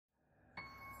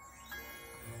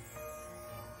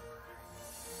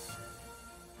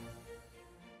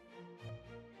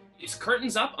It's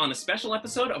curtains up on a special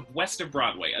episode of West of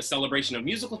Broadway, a celebration of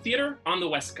musical theater on the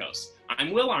West Coast.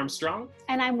 I'm Will Armstrong.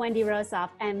 And I'm Wendy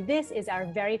Rosoff, and this is our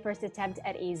very first attempt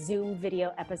at a Zoom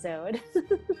video episode.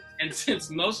 And since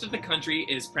most of the country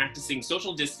is practicing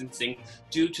social distancing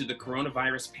due to the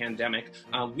coronavirus pandemic,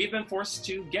 we've been forced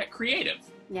to get creative.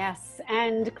 Yes,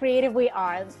 and creative we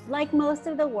are. Like most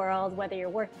of the world, whether you're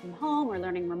working from home or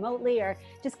learning remotely or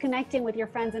just connecting with your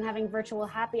friends and having virtual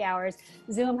happy hours,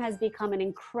 Zoom has become an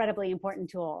incredibly important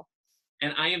tool.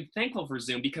 And I am thankful for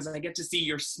Zoom because I get to see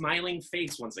your smiling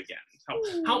face once again.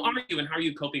 How are you, and how are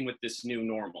you coping with this new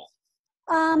normal?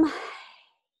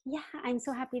 Yeah, I'm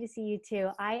so happy to see you too.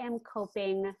 I am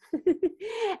coping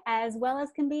as well as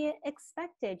can be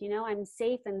expected. You know, I'm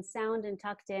safe and sound and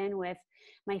tucked in with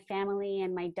my family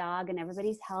and my dog, and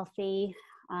everybody's healthy.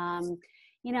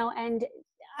 You know, and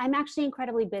I'm actually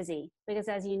incredibly busy because,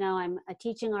 as you know, I'm a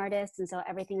teaching artist, and so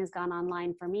everything has gone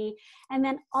online for me. And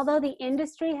then although the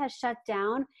industry has shut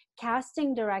down,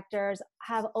 casting directors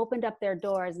have opened up their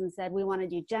doors and said, we want to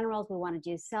do generals, we want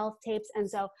to do self-tapes. And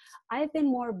so I've been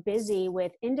more busy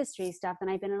with industry stuff than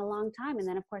I've been in a long time. And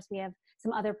then, of course, we have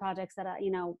some other projects that,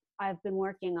 you know, I've been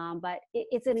working on, but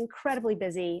it's an incredibly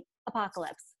busy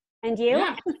apocalypse. And you?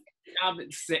 Yeah,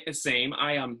 same.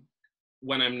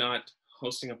 When I'm not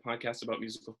hosting a podcast about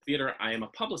musical theater, I am a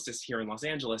publicist here in Los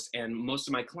Angeles, and most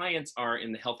of my clients are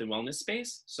in the health and wellness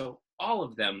space. So all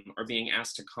of them are being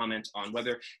asked to comment on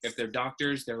whether, if they're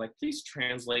doctors, they're like, please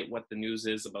translate what the news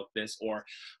is about this. Or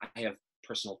I have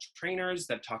personal trainers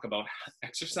that talk about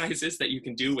exercises that you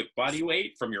can do with body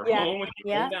weight from your home with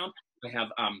your phone down. I have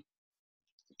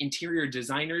interior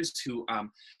designers who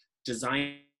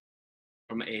design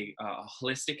from a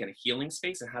holistic and a healing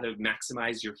space, and how to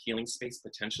maximize your healing space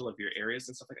potential of your areas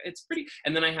and stuff like that. It's pretty,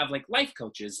 and then I have like life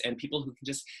coaches and people who can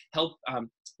just help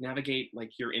navigate like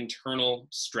your internal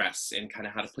stress and kind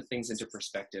of how to put things into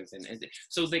perspective. And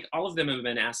so like all of them have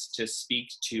been asked to speak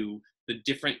to the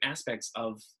different aspects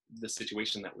of the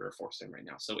situation that we're forced in right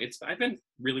now. So I've been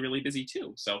really, really busy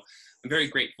too. So I'm very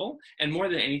grateful. And more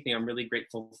than anything, I'm really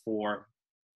grateful for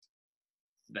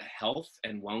the health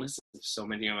and wellness of so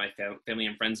many of my family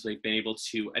and friends. We've been able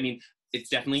to, I mean, it's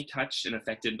definitely touched and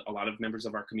affected a lot of members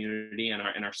of our community and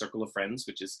our circle of friends,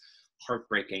 which is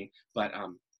heartbreaking. But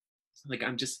like,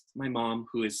 my mom,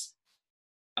 who is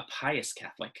a pious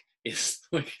Catholic, is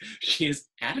like, she is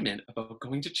adamant about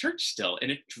going to church still.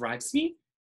 And it drives me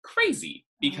crazy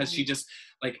because she just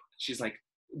like, she's like,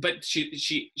 but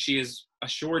she has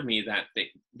assured me that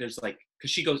there's like,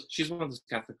 cause she's one of those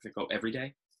Catholics that go every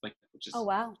day. Like, which is, oh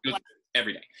wow,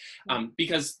 every day,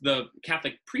 because the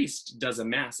Catholic priest does a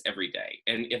mass every day,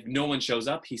 and if no one shows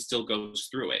up, he still goes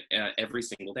through it every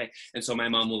single day. And so my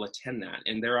mom will attend that,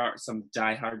 and there are some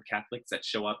diehard Catholics that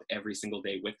show up every single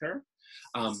day with her,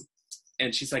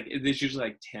 and she's like, there's usually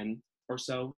like 10 or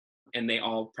so, and they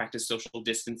all practice social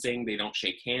distancing. They don't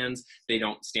shake hands, they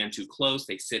don't stand too close,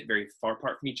 they sit very far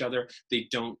apart from each other, they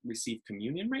don't receive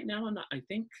communion right now, and I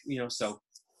think, you know, so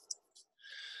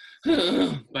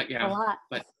but yeah,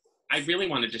 but I really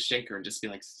wanted to shake her and just be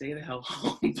like, stay the hell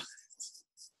home.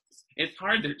 It's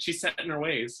hard. She's set in her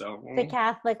ways. So the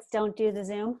Catholics don't do the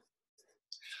Zoom.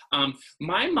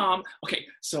 My mom. Okay,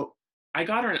 so I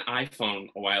got her an iPhone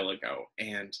a while ago,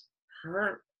 and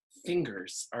her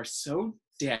fingers are so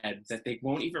dead that they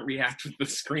won't even react with the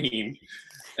screen.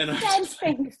 And I'm just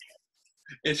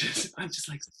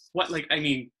like, what? Like, I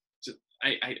mean,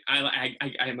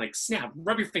 I'm like, snap,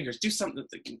 rub your fingers, do something.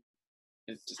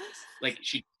 It's just like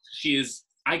she is.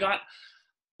 I got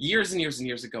years and years and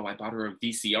years ago, I bought her a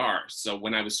VCR. So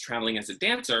when I was traveling as a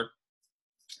dancer,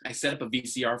 I set up a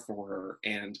VCR for her,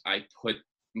 and I put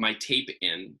my tape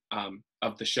in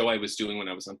of the show I was doing when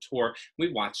I was on tour.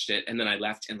 We watched it, and then I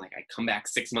left, and like I come back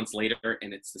 6 months later,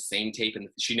 and it's the same tape, and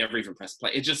she never even pressed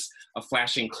play. It's just a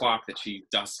flashing clock that she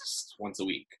dusts once a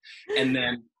week. And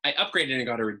then I upgraded and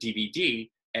got her a DVD,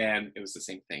 and it was the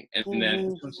same thing. And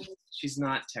then she's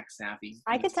not tech savvy.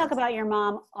 I could talk about your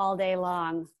mom all day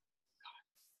long.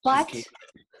 But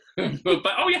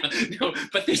oh yeah, no,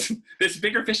 but there's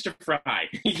bigger fish to fry,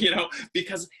 you know,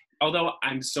 because although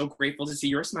I'm so grateful to see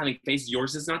your smiling face,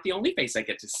 yours is not the only face I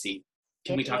get to see.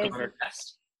 Can we talk about our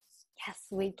guest? Yes,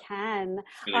 we can.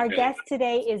 Really Our good. guest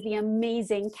today is the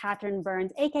amazing Kathryn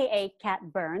Burns, aka Kat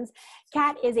Burns.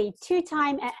 Kat is a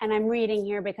two-time, and I'm reading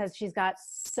here because she's got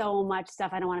so much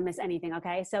stuff, I don't want to miss anything,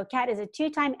 okay? So Kat is a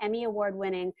two-time Emmy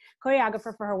Award-winning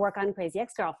choreographer for her work on Crazy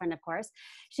Ex-Girlfriend, of course.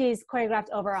 She's choreographed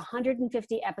over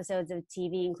 150 episodes of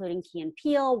TV, including Key and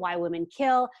Peele, Why Women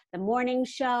Kill, The Morning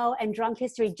Show, and Drunk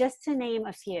History, just to name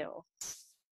a few.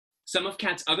 Some of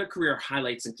Kat's other career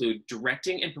highlights include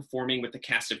directing and performing with the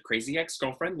cast of Crazy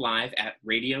Ex-Girlfriend live at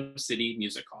Radio City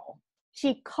Music Hall.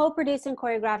 She co-produced and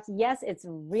choreographed Yes, It's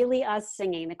Really Us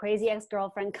Singing, the Crazy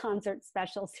Ex-Girlfriend concert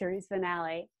special series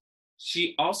finale.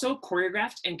 She also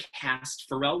choreographed and cast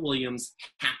Pharrell Williams'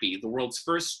 Happy, the world's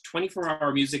first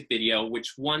 24-hour music video,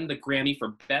 which won the Grammy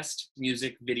for Best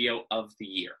Music Video of the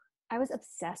Year. I was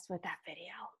obsessed with that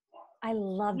video. I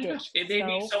loved it. It made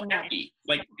me so happy.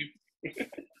 Like,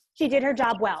 she did her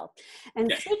job well. And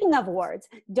yeah. Speaking of awards,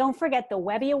 don't forget the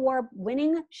Webby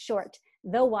Award-winning short,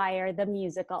 The Wire, the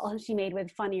musical, she made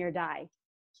with Funny or Die.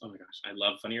 Oh my gosh, I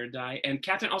love Funny or Die. And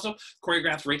Kathryn also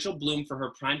choreographed Rachel Bloom for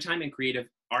her Primetime and Creative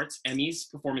Arts Emmys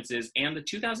performances and the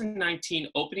 2019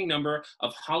 opening number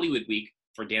of Hollywood Week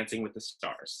for Dancing with the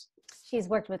Stars. She's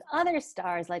worked with other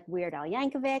stars like Weird Al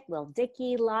Yankovic, Lil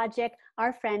Dicky, Logic,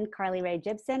 our friend Carly Rae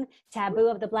Jepsen, Taboo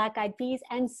of the Black Eyed Peas,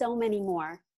 and so many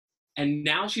more. And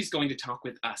now she's going to talk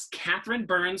with us. Kathryn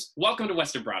Burns, welcome to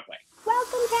West of Broadway.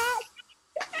 Welcome, Kat.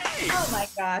 Hey. Oh my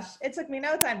gosh, it took me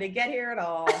no time to get here at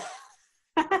all.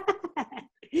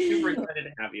 Super excited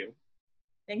to have you.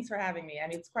 Thanks for having me. I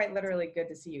mean, it's quite literally good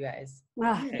to see you guys.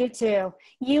 Oh, you too.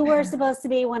 You were supposed to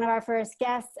be one of our first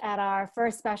guests at our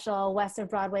first special West of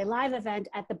Broadway live event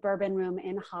at the Bourbon Room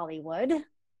in Hollywood.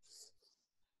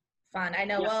 Fun. I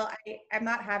know. Yeah. Well, I'm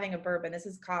not having a bourbon. This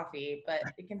is coffee, but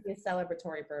it can be a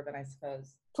celebratory bourbon, I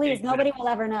suppose. Please, exactly. Nobody will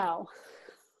ever know.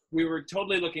 We were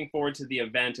totally looking forward to the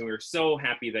event, and we were so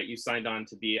happy that you signed on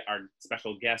to be our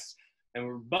special guest. And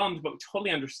we're bummed, but we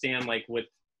totally understand, like, with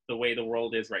the way the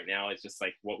world is right now, it's just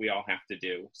like what we all have to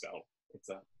do. So it's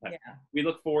we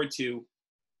look forward to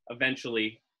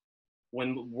eventually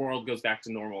when the world goes back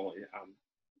to normal.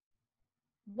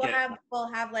 We'll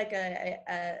have like a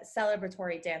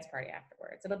celebratory dance party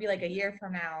afterwards. It'll be like a year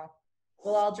from now.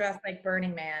 We'll all dress like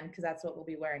Burning Man because that's what we'll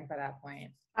be wearing by that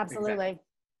point. Absolutely. Exactly.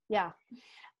 Yeah.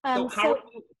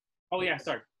 Oh yeah,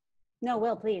 sorry. No,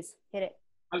 Will, please hit it.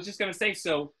 I was just gonna say,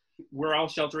 so we're all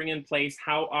sheltering in place.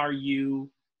 How are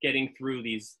you getting through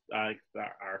these our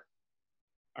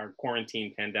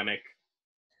quarantine pandemic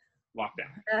lockdown?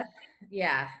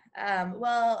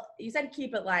 Well, you said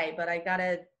keep it light, but I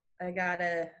gotta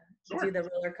Sure. do the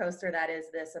roller coaster that is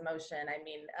this emotion. I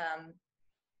mean,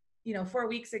 4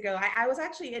 weeks ago, I was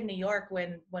actually in New York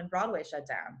when Broadway shut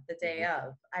down the day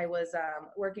of. I was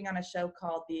working on a show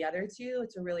called The Other Two.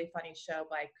 It's a really funny show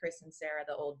by Chris and Sarah,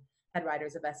 the old head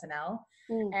writers of SNL.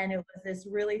 And it was this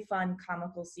really fun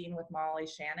comical scene with Molly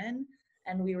Shannon.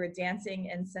 And we were dancing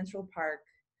in Central Park.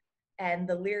 And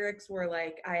the lyrics were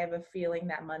like, I have a feeling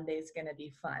that Monday's gonna be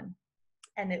fun.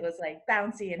 And it was like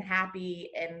bouncy and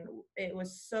happy. And it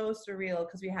was so surreal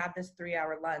because we had this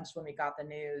 3-hour lunch when we got the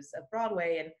news of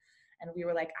Broadway. And we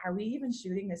were like, are we even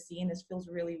shooting this scene? This feels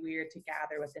really weird to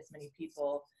gather with this many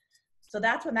people. So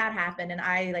that's when that happened. And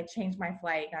I like changed my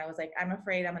flight. And I was like, I'm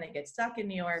afraid I'm going to get stuck in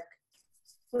New York,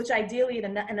 which ideally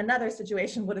in another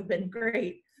situation would have been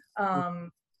great.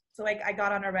 So I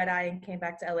got on a red eye and came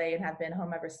back to LA and have been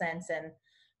home ever since. And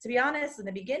to be honest, in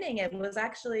the beginning, it was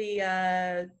actually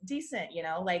decent,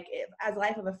 like as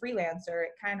life of a freelancer,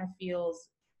 it kind of feels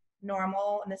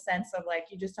normal in the sense of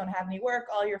like, you just don't have any work.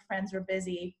 All your friends are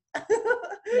busy.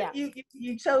 Yeah.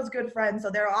 You chose good friends, so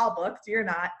they're all booked. You're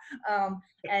not.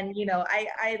 And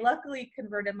I luckily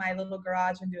converted my little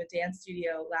garage into a dance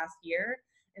studio last year.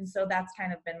 And so that's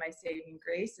kind of been my saving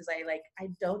grace is I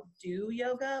don't do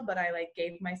yoga, but I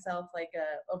gave myself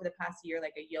over the past year,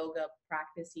 a yoga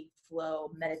practice-y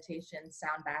flow meditation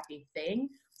sound bathing thing.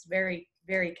 It's very,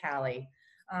 very Cali.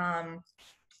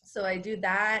 So I do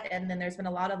that. And then there's been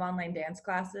a lot of online dance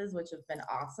classes, which have been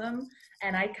awesome.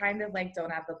 And I kind of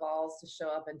don't have the balls to show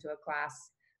up into a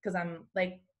class because I'm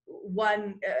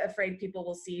afraid people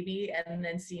will see me and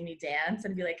then see me dance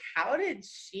and be like, how did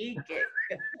she get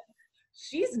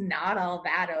she's not all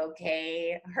that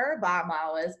okay. Her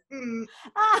bama was, I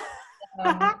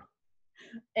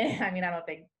mean, I don't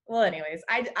think, well, anyways,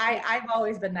 I've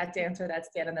always been that dancer that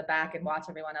stand in the back and watch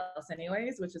everyone else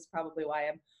anyways, which is probably why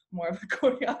I'm more of a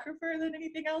choreographer than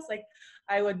anything else.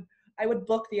 I would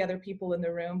book the other people in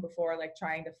the room before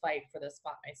trying to fight for the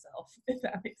spot myself, if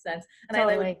that makes sense. And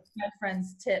totally. I give my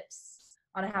friends tips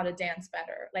on how to dance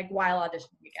better, while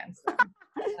auditioning against them.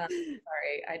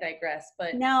 Sorry, I digress.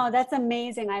 But no, that's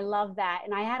amazing. I love that.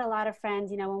 And I had a lot of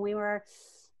friends, when we were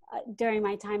during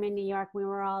my time in New York, we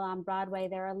were all on Broadway.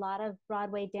 There were a lot of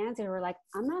Broadway dancers who were like,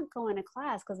 I'm not going to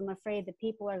class because I'm afraid that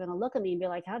people are going to look at me and be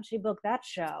like, how'd she book that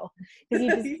show?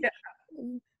 Because you just,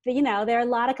 there are a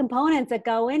lot of components that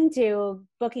go into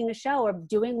booking a show or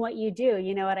doing what you do.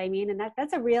 You know what I mean? And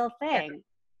that's a real thing.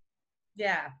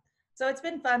 Yeah. So it's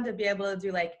been fun to be able to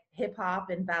do like hip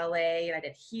hop and ballet, and I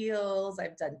did heels,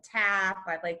 I've done tap,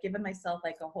 I've like given myself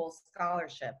like a whole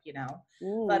scholarship, you know.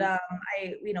 But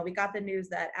we got the news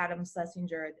that Adam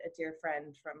Schlesinger, a dear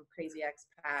friend from Crazy Ex,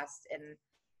 passed, and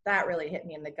that really hit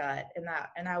me in the gut. And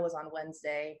that was on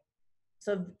Wednesday.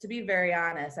 So to be very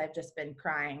honest, I've just been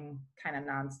crying kind of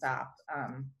nonstop.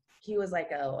 He was like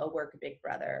a work big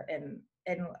brother, and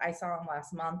I saw him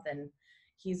last month, and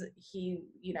he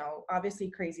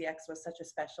obviously Crazy Ex was such a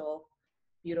special,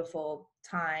 beautiful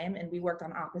time, and we worked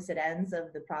on opposite ends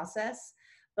of the process,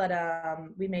 but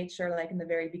we made sure like in the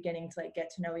very beginning to like get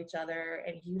to know each other,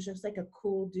 and he was just like a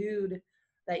cool dude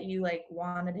that you like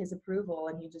wanted his approval,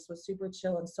 and he just was super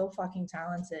chill and so fucking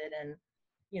talented. And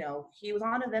he was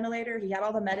on a ventilator, he had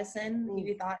all the medicine,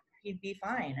 he thought he'd be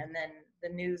fine, and then the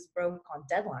news broke on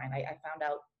deadline. I found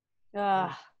out,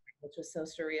 which was so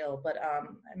surreal, but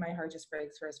my heart just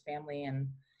breaks for his family. And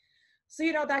so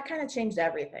that kind of changed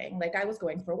everything. Like I was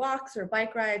going for walks or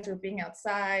bike rides or being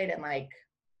outside, and like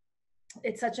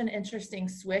it's such an interesting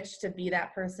switch to be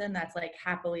that person that's like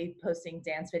happily posting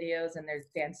dance videos in their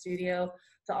dance studio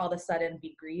to all of a sudden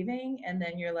be grieving, and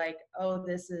then you're like, oh,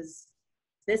 this is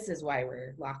why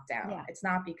we're locked down. Yeah. It's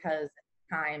not because it's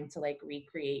time to like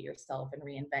recreate yourself and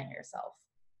reinvent yourself,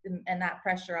 and that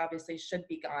pressure obviously should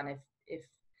be gone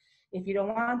if you don't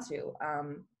want to,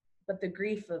 but the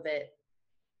grief of it,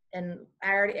 and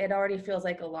it already feels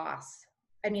like a loss.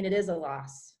 I mean, it is a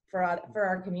loss for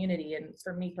our community, and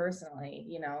for me personally.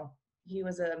 He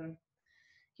was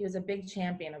a big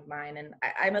champion of mine, and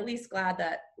I'm at least glad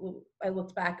that I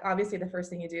looked back. Obviously, the first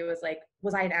thing you do is like,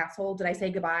 was I an asshole? Did I say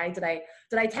goodbye? Did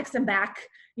I text him back?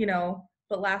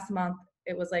 But last month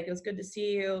it was like, it was good to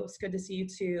see you. It was good to see you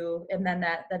too. And then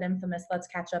that infamous "let's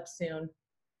catch up soon,"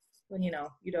 when you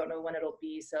don't know when it'll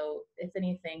be. So if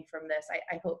anything from this,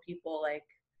 I hope people like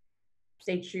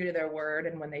stay true to their word,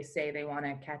 and when they say they want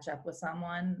to catch up with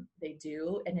someone, they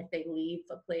do. And if they leave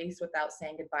a place without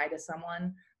saying goodbye to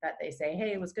someone, that they say,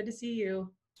 hey, it was good to see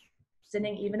you.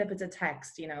 Sending, even if it's a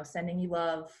text, sending you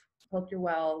love, hope you're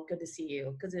well, good to see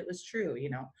you, because it was true. I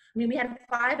mean, we had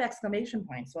 5 exclamation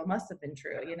points, so it must have been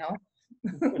true.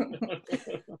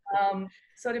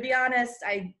 So to be honest,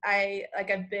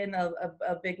 I've been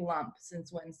a big lump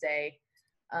since Wednesday,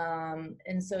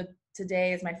 and so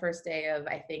today is my first day of,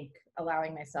 I think,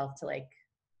 allowing myself to like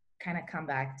kind of come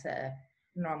back to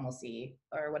normalcy,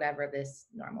 or whatever this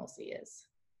normalcy is.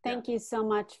 Thank you so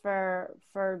much for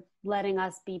letting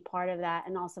us be part of that,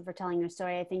 and also for telling your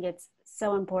story. I think it's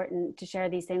so important to share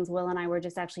these things. Will and I were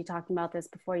just actually talking about this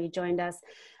before you joined us.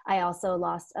 I also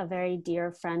lost a very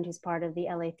dear friend who's part of the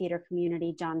LA theater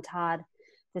community, John Todd,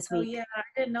 this week. Oh yeah, I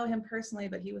didn't know him personally,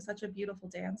 but he was such a beautiful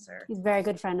dancer. He's a very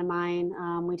good friend of mine.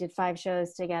 We did 5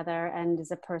 shows together, and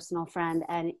is a personal friend,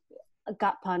 and a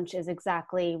gut punch is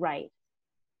exactly right.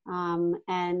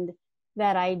 And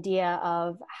that idea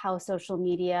of how social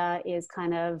media is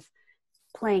kind of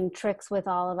playing tricks with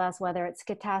all of us, whether it's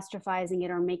catastrophizing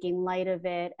it or making light of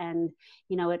it, and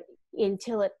it,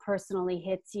 until it personally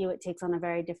hits you, it takes on a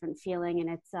very different feeling. And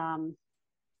it's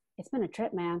been a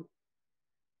trip, man.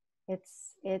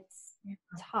 It's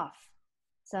tough.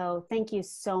 So thank you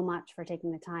so much for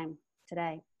taking the time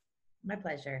today. My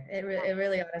pleasure. It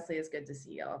really honestly is good to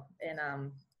see y'all,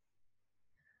 and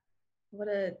what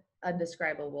a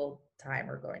undescribable time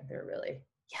we're going through, really.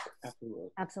 Yeah,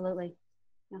 absolutely.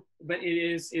 Yeah. But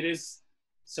it is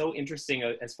so interesting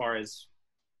as far as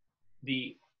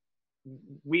we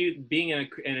being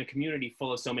in a community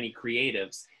full of so many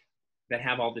creatives that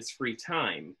have all this free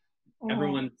time. I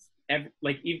mean,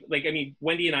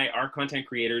 Wendy and I are content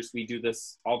creators. We do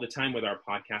this all the time with our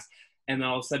podcast, and then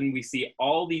all of a sudden we see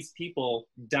all these people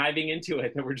diving into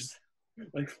it that we're just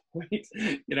like, wait,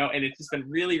 and it's just been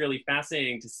really, really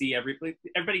fascinating to see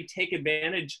everybody take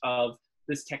advantage of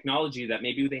this technology that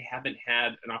maybe they haven't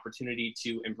had an opportunity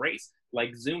to embrace,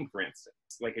 like Zoom, for instance.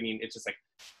 Like, I mean, it's just like,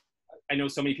 I know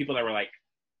so many people that were like,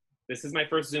 this is my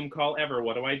first Zoom call ever,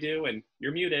 what do I do? And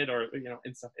you're muted, or,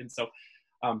 and stuff. And so,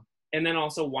 and then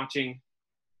also watching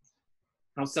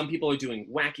how some people are doing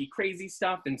wacky, crazy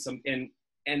stuff, and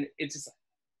it's just,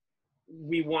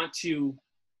 we don't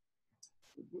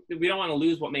want to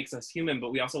lose what makes us human,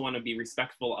 but we also want to be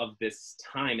respectful of this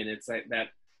time. And it's like that,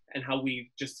 and how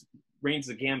we just range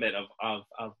the gambit of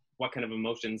what kind of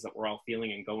emotions that we're all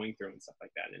feeling and going through and stuff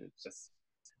like that. And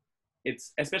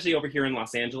it's especially over here in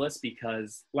Los Angeles,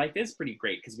 because life is pretty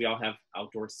great because we all have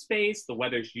outdoor space. The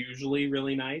weather's usually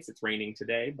really nice. It's raining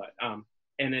today, but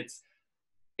and it's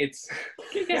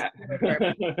yeah.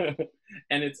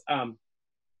 And it's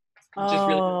just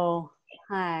really.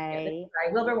 Hi.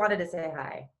 Wilbur wanted to say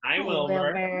hi. Hi,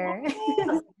 Wilbur.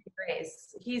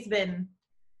 Grace, he's been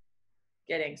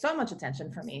getting so much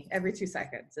attention from me every 2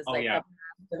 seconds. It's like a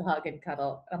massive hug and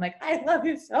cuddle. I'm like, I love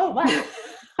you so much.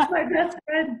 My best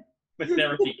friend. The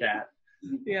therapy cat.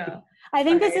 Yeah. I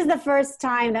think this is the first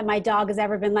time that my dog has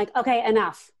ever been like, okay,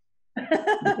 enough.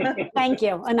 Thank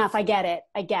you. Enough. I get it.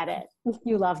 I get it.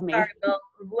 You love me. Sorry,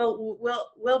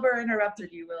 Wilbur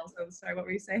interrupted you, Will. So sorry, what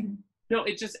were you saying? No,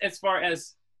 it just, as far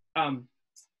as,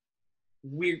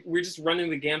 we're just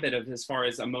running the gambit of as far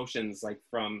as emotions, like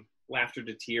from laughter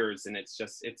to tears. And it's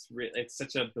just, it's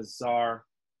such a bizarre,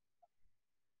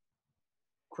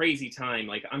 crazy time,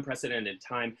 like unprecedented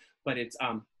time, but it's,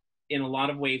 in a lot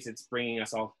of ways, it's bringing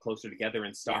us all closer together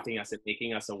and stopping us and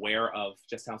making us aware of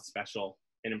just how special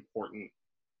and important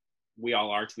we all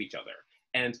are to each other.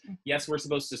 And yes, we're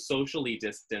supposed to socially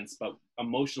distance, but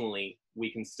emotionally,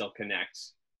 we can still connect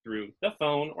through the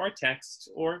phone or text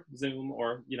or Zoom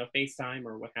or, you know, FaceTime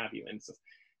or what have you.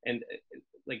 And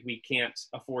like, we can't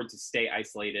afford to stay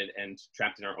isolated and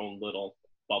trapped in our own little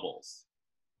bubbles.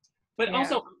 But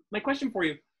also, my question for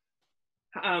you,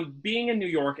 being in New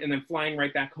York and then flying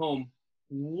right back home,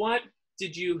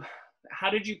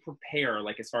 how did you prepare?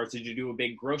 Like, as far as, did you do a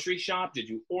big grocery shop? Did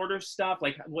you order stuff?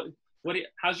 Like,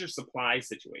 how's your supply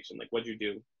situation? Like, what'd you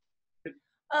do?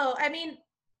 Oh, I mean,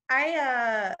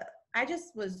 I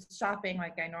just was shopping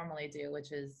like I normally do,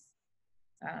 which is,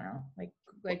 I don't know,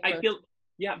 like I feel,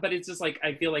 yeah, but it's just like,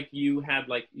 I feel like you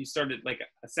started like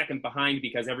a second behind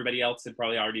because everybody else had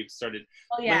probably already started.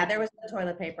 Oh yeah, there was the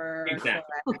toilet paper.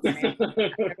 Exactly.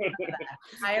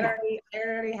 I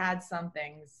already had some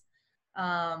things.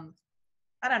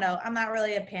 I don't know. I'm not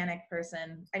really a panic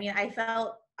person. I mean, I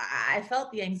felt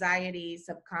the anxiety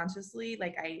subconsciously.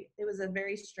 Like it was a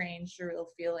very strange, surreal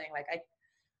feeling. Like I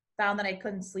found that I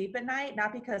couldn't sleep at night,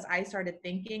 not because I started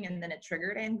thinking and then it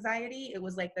triggered anxiety. It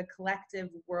was like the collective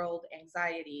world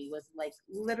anxiety was like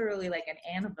literally like an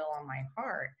anvil on my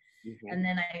heart. Mm-hmm. And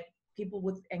then people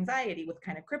with anxiety, with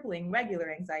kind of crippling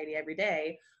regular anxiety every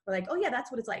day, were like, oh yeah,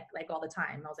 that's what it's like all the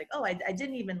time. And I was like, oh, I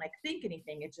didn't even like think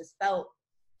anything. It just felt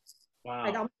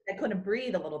like I couldn't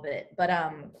breathe a little bit. But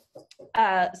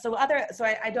so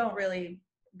I don't really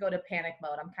go to panic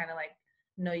mode. I'm kind of like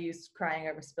no use crying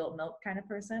over spilt milk kind of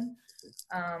person,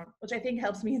 which I think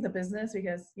helps me in the business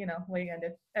because, you know, what are you gonna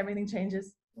do? Everything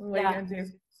changes. What are you gonna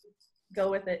do? Go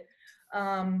with it.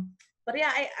 But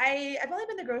yeah, I've only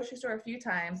been to the grocery store a few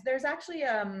times. There's actually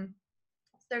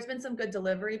there's been some good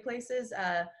delivery places.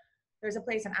 There's a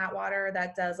place in Atwater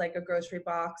that does like a grocery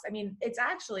box. I mean, it's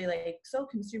actually like so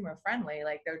consumer friendly.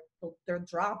 Like they'll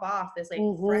drop off this like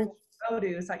fresh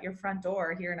produce at your front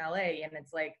door here in LA, and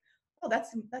it's like, oh,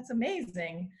 that's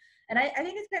amazing. And I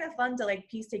think it's kind of fun to like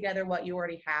piece together what you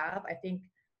already have. I think,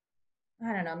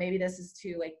 I don't know, maybe this is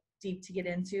too like deep to get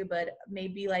into, but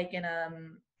maybe like in a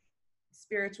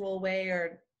spiritual way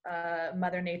or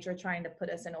Mother Nature trying to put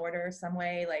us in order some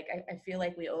way. Like I feel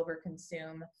like we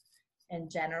overconsume in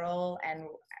general, and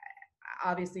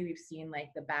obviously we've seen like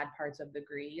the bad parts of the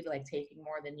greed, like taking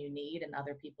more than you need and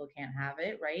other people can't have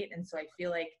it, right? And so I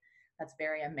feel like that's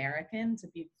very American to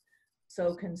be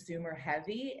so consumer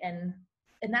heavy, and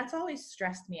that's always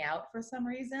stressed me out for some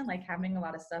reason. Like having a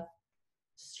lot of stuff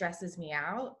stresses me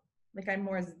out. Like I'm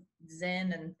more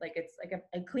zen, and like it's like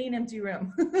a clean empty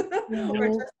room or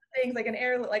just things like an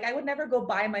air, like I would never go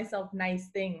buy myself nice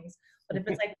things, but if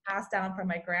it's like passed down from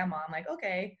my grandma, I'm like,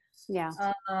 okay. Yeah.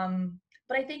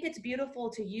 But I think it's beautiful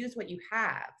to use what you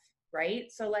have,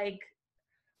 right? So like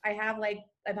I've had like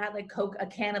a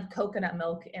can of coconut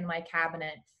milk in my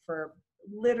cabinet for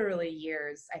literally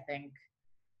years, I think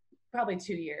probably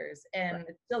 2 years, and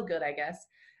it's still good, I guess.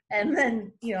 And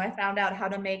then, you know, I found out how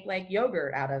to make like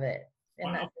yogurt out of it,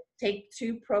 and take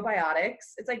 2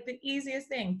 probiotics. It's like the easiest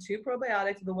thing, 2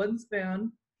 probiotics with a wooden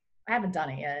spoon. I haven't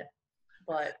done it yet,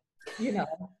 but you know,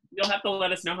 you'll have to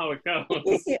let us know how it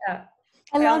goes. Yeah.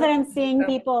 I love that I'm seeing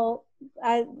people,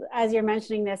 as you're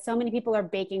mentioning this, so many people are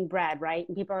baking bread, right?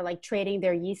 And people are like trading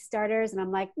their yeast starters. And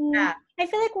I'm like, I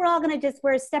feel like we're all going to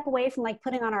we're a step away from like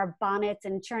putting on our bonnets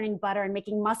and churning butter and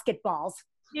making musket balls.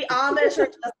 The Amish are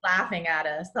just laughing at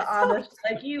us. The Amish,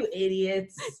 like, you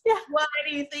idiots. Yeah. Why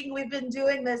do you think we've been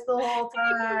doing this the whole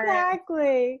time?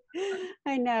 Exactly.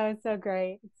 I know. It's so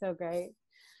great. It's so great.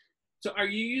 So are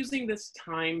you using this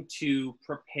time to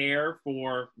prepare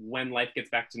for when life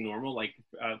gets back to normal, like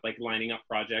lining up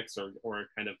projects or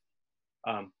kind of,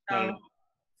 No.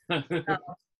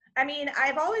 I mean,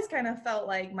 I've always kind of felt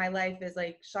like my life is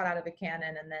like shot out of a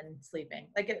cannon and then sleeping.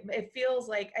 Like it feels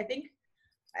like, I think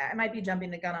I might be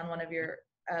jumping the gun on one of your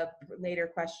later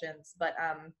questions, but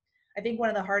I think one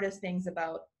of the hardest things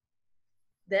about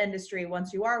the industry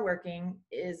once you are working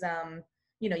is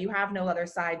you know, you have no other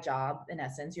side job in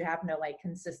essence. You have no like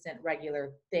consistent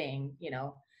regular thing, you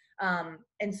know.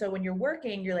 And so when you're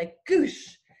working, you're like,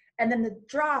 goosh. And then the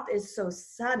drop is so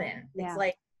sudden. Yeah. It's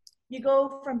like you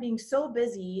go from being so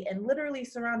busy and literally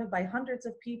surrounded by hundreds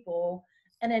of people.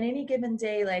 And at any given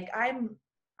day, like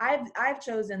I've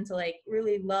chosen to like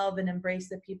really love and embrace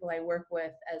the people I work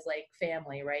with as like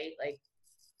family, right? Like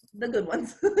the good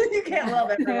ones. You can't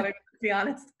love everyone, to be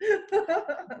honest.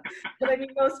 But I mean,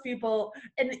 most people,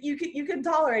 and you can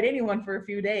tolerate anyone for a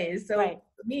few days. So right.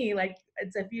 for me, like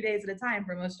it's a few days at a time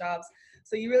for most jobs.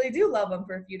 So you really do love them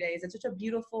for a few days. It's such a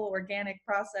beautiful, organic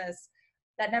process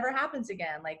that never happens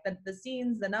again. Like the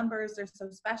scenes, the numbers, they're so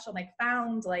special. Like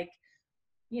found, like,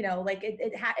 you know, like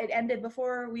it ended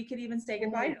before we could even say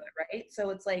goodbye to it, right?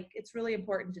 So it's like, it's really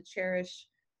important to cherish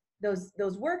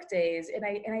those work days. And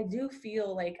I do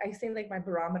feel like, I say like my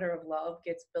barometer of love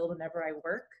gets filled whenever I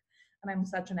work, and I'm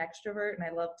such an extrovert and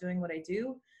I love doing what I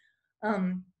do.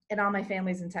 And all my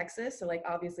family's in Texas, so like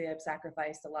obviously I've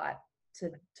sacrificed a lot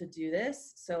to do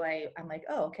this. So I'm like,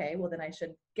 oh, okay, well then I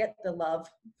should get the love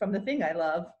from the thing I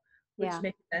love, which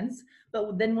makes sense.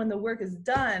 But then when the work is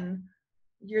done,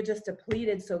 you're just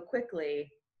depleted so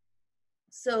quickly.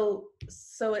 So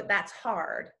that's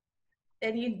hard.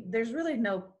 And there's really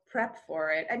no prep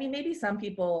for it. I mean, maybe some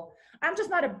people, I'm just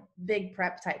not a big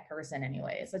prep type person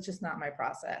anyways. That's just not my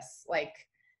process. Like,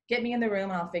 get me in the room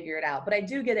and I'll figure it out. But I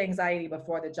do get anxiety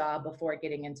before the job, before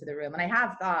getting into the room. And I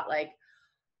have thought like,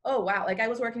 oh, wow. Like I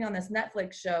was working on this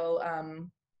Netflix show.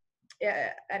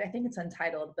 I think it's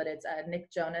untitled, but it's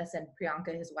Nick Jonas and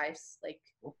Priyanka, his wife's like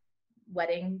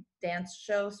wedding dance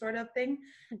show sort of thing.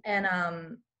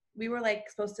 And we were like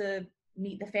supposed to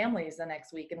meet the families the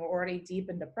next week, and we're already deep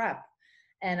into prep.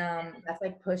 And that's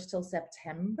like pushed till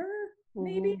September,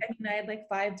 maybe. I mean, I had like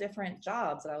 5 different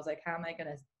jobs, and I was like, how am I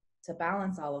going to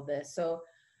balance all of this? So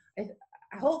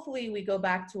hopefully we go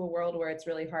back to a world where it's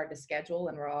really hard to schedule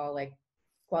and we're all like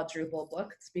quadruple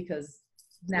booked, because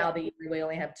now the year we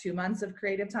only have 2 months of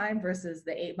creative time versus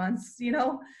the 8 months, you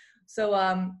know? So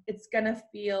it's going to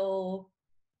feel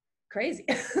crazy.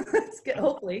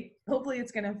 Hopefully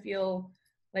it's going to feel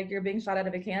like you're being shot out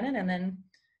of a cannon, and then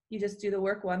you just do the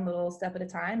work one little step at a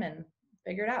time and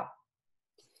figure it out.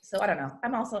 So I don't know. I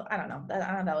don't know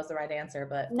if that was the right answer,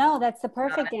 but. No, that's the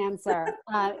perfect answer.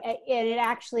 And it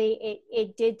actually,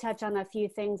 it did touch on a few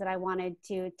things that I wanted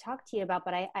to talk to you about,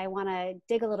 but I want to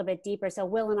dig a little bit deeper. So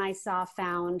Will and I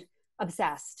found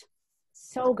Obsessed.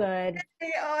 So good.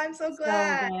 Hey, oh, I'm so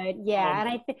glad. So good. Yeah.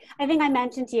 And I think I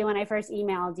mentioned to you when I first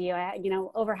emailed you, you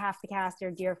know, over half the cast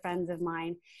are dear friends of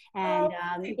mine. And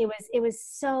it was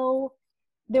so,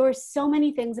 there were so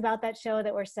many things about that show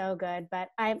that were so good, but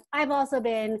I've also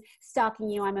been stalking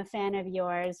you. I'm a fan of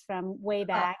yours from way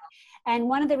back. And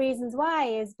one of the reasons why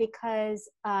is because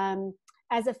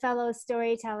as a fellow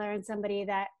storyteller and somebody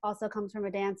that also comes from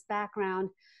a dance background,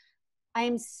 I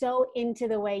am so into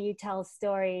the way you tell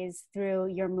stories through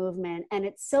your movement. And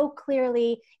it's so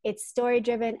clearly, it's story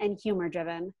driven and humor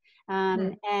driven.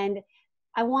 And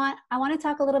I want to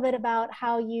talk a little bit about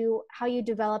how you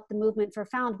developed the movement for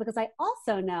Found, because I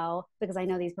also know, because I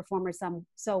know these performers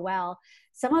so well,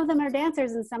 some of them are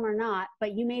dancers and some are not,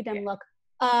 but you made them look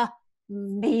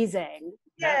amazing.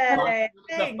 Yeah,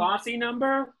 the Fosse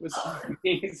number was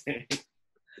amazing.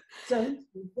 So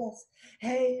you just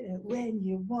hate it when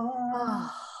you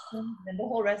want. And the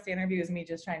whole rest of the interview is me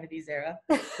just trying to be Zara.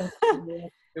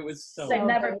 It was so. I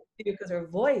never do, because her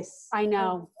voice. I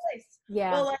know.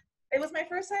 Yeah. Well, it was my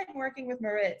first time working with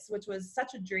Moritz, which was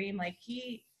such a dream. Like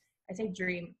I say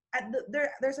dream.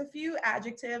 There's a few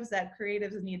adjectives that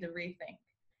creatives need to rethink.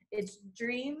 It's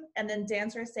dream, and then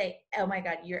dancers say, "Oh my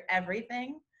God, you're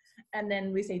everything," and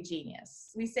then we say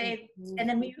genius. We say, and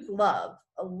then we use love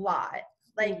a lot.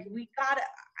 Like we got it,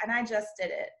 and I just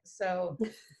did it. So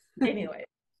anyway,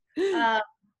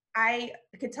 I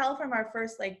could tell from our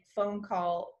first like phone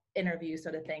call interview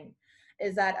sort of thing,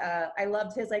 is that I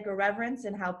loved his like irreverence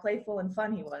and how playful and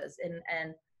fun he was,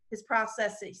 and his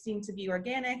process, it seemed to be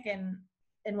organic and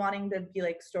wanting to be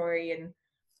like story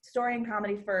and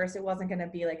comedy first. It wasn't going to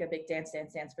be like a big dance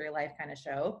for your life kind of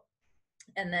show.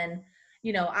 And then,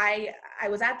 you know, I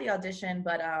was at the audition,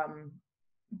 but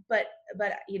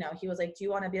you know, he was like, do you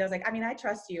want to be? I was like, I mean, I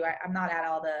trust you. I'm not at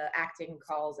all the acting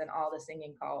calls and all the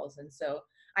singing calls, and so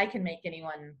I can make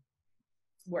anyone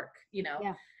work, you know.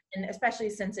 Yeah. And especially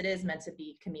since it is meant to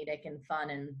be comedic and fun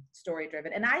and story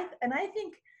driven. And I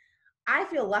think I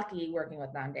feel lucky working with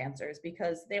non-dancers,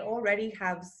 because they already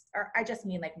have, or I just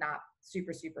mean like not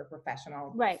super, super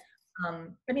professional. Right.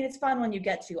 I mean, it's fun when you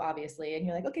get to, obviously, and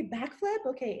you're like, okay, backflip,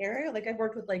 okay, aerial. Like I've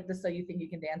worked with like the So You Think You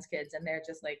Can Dance kids, and they're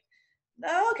just like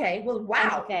Oh, okay. Well,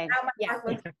 wow. Okay. Now my Yeah. heart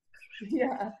was,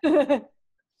 yeah.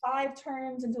 5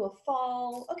 turns into a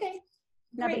fall. Okay.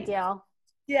 No big Great. deal.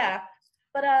 Yeah.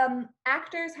 But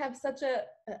actors have such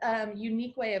a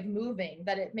unique way of moving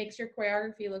that it makes your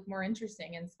choreography look more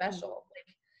interesting and special.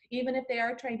 Like, even if they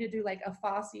are trying to do like a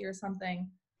Fosse or something,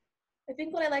 I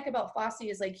think what I like about Fosse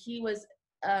is like he was,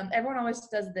 everyone always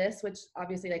does this, which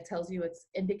obviously like tells you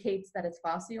indicates that it's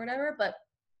Fosse or whatever, but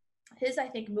his, I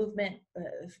think, movement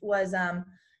was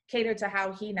catered to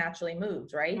how he naturally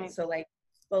moved, right? So like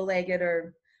bow-legged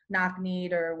or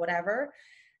knock-kneed or whatever.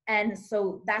 And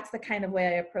so that's the kind of way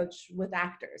I approach with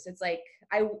actors. It's like,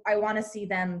 I want to see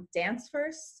them dance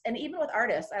first. And even with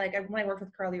artists, when I worked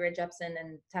with Carly Rae Jepsen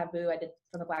and Taboo, I did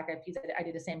from the Black Eyed Peas, I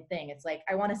did the same thing. It's like,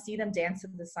 I want to see them dance to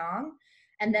the song.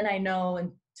 And then I know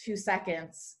in 2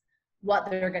 seconds what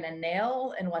they're going to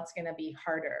nail and what's going to be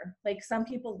harder. Like some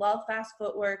people love fast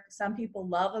footwork. Some people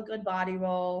love a good body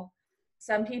roll.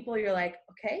 Some people you're like,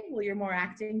 okay, well, you're more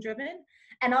acting driven.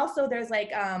 And also there's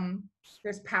like,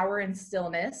 there's power in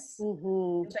stillness,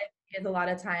 which I think is a lot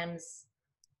of times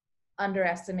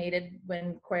underestimated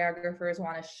when choreographers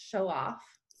want to show off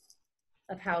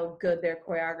of how good their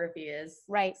choreography is.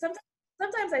 Right.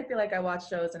 Sometimes I feel like I watch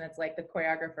shows and it's like the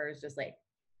choreographer is just like,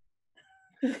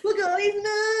 look at all these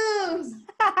moves.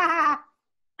 How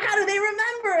do they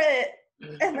remember it?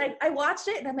 And like I watched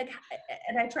it and I'm like,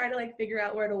 and I try to like figure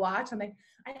out where to watch. I'm like,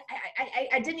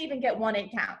 I didn't even get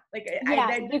 1/8 count. Like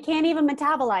you can't even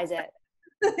metabolize it.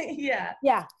 Yeah.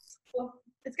 Yeah. Well,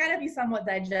 it's got to be somewhat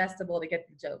digestible to get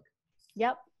the joke.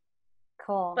 Yep.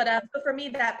 Cool. But for me,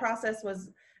 that process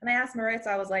was, and I asked Maritza,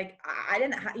 I was like, I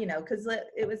didn't, because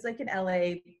it was like an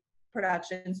LA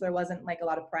production, so there wasn't like a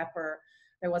lot of prep, or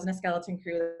there wasn't a skeleton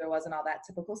crew, there wasn't all that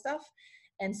typical stuff.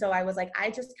 And so I was like, I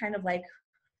just kind of like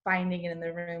finding it in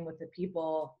the room with the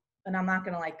people, and I'm not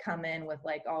gonna like come in with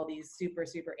like all these super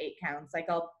 8 counts. Like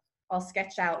I'll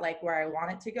sketch out like where I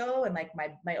want it to go and like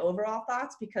my overall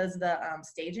thoughts, because the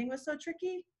staging was so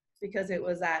tricky, because it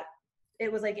was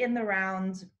like in the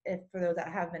round. If for those that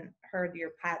haven't heard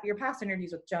your past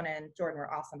interviews with Jonah and Jordan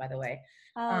were awesome, by the way.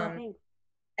 Thanks.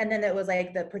 And then it was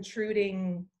like the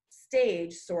protruding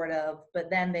stage sort of, but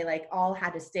then they like all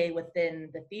had to stay within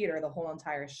the theater the whole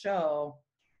entire show.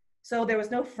 So there was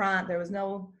no front, there was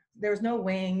no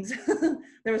wings,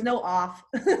 there was no off.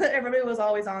 Everybody was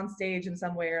always on stage in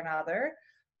some way or another.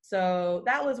 So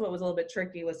that was what was a little bit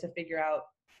tricky, was to figure out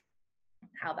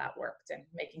how that worked and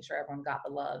making sure everyone got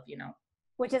the love,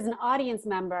 Which as an audience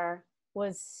member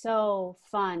was so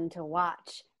fun to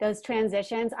watch. Those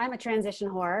transitions, I'm a transition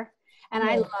whore. And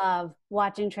I love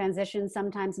watching transitions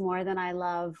sometimes more than I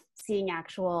love seeing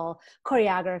actual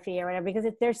choreography or whatever, because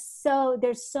there's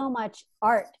so much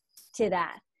art to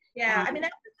that. Yeah, I mean,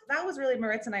 that was really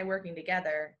Maritza and I working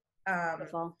together.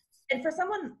 Beautiful. And for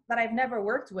someone that I've never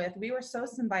worked with, we were so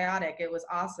symbiotic. It was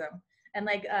awesome. And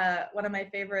like one of my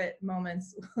favorite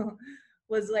moments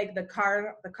was like the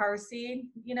car scene,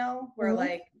 where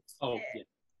like,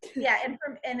 yeah,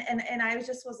 and I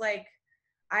was like,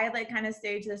 I like kind of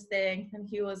staged this thing, and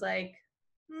he was like,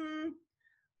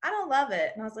 I don't love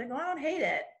it. And I was like, well, I don't hate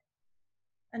it.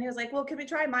 And he was like, well, can we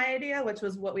try my idea? Which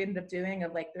was what we ended up doing,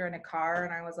 of like, they're in a car.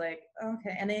 And I was like,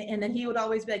 okay. And then he would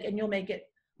always be like, and you'll make it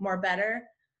more better.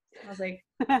 I was like,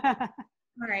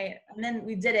 all right. And then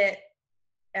we did it.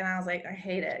 And I was like, I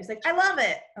hate it. He's like, I love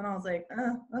it. And I was like,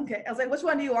 okay. I was like, which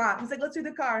one do you want? He's like, let's do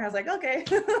the car. And I was like, okay.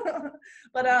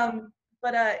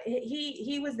 but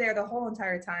he was there the whole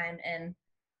entire time. And,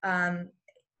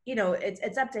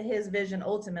 it's up to his vision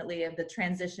ultimately of the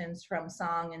transitions from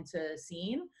song into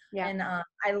scene. Yeah. And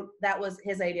that was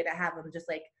his idea, to have them just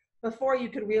like, before you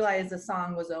could realize the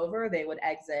song was over, they would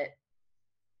exit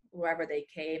wherever they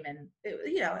came. And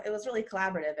it was really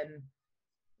collaborative and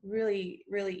really,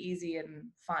 really easy and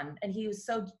fun. And he was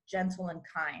so gentle and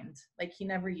kind. Like, he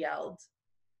never yelled,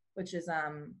 which is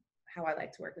how I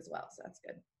like to work as well. So that's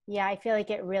good. Yeah, I feel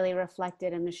like it really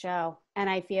reflected in the show. And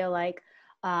I feel like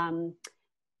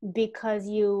because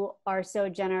you are so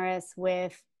generous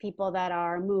with people that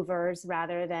are movers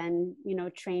rather than,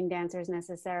 trained dancers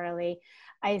necessarily,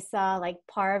 I saw like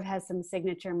Parv has some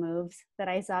signature moves that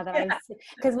I saw that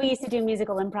because we used to do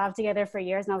musical improv together for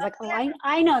years. And I was like, oh,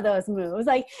 I know those moves.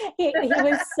 Like he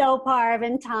was so Parv,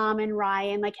 and Tom and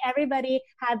Ryan, like everybody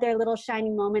had their little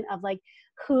shining moment of like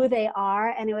who they are.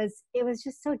 And it was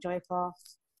just so joyful.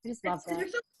 I just loved it. You're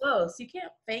so close. You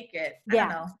can't fake it. I don't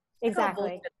know.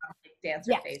 Exactly.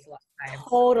 Dancer face a lot of times.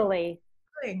 Totally.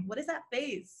 What is that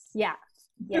face? Yeah.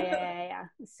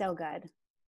 So good.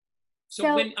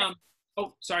 So when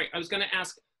sorry, I was going to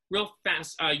ask real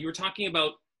fast. You were talking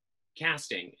about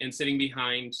casting and sitting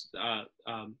behind,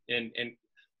 and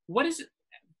what is it,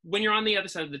 when you're on the other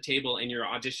side of the table and you're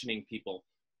auditioning people,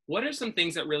 what are some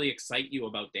things that really excite you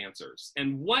about dancers,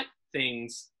 and what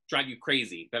things drive you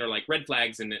crazy that are like red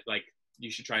flags and that like you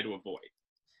should try to avoid?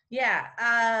 Yeah.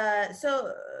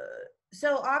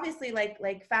 So obviously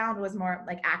like Found was more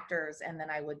like actors, and then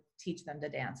I would teach them to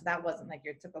dance. That wasn't like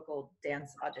your typical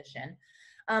dance audition.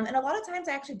 And a lot of times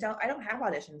I don't have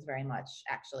auditions very much,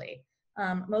 actually.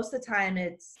 Most of the time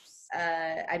it's,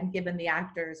 I'm given the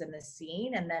actors in the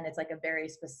scene, and then it's like a very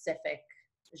specific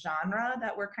genre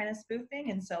that we're kind of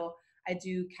spoofing. And so I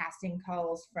do casting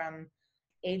calls from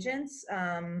agents.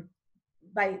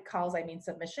 By calls, I mean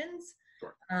submissions.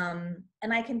 Sure.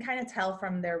 And I can kind of tell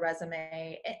from their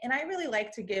resume. And I really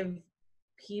like to give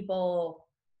people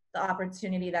the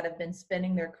opportunity that have been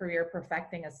spending their career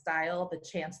perfecting a style the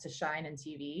chance to shine in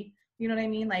TV. You know what I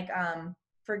mean? Like,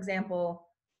 for example,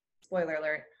 spoiler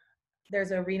alert,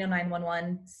 there's a Reno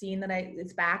 911 scene that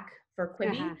it's back for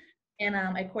Quibi. Uh-huh. And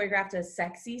I choreographed a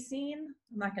sexy scene.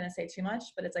 I'm not going to say too much,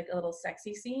 but it's like a little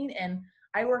sexy scene. And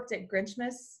I worked at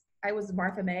Grinchmas. I was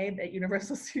Martha May at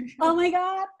Universal Studios. Oh my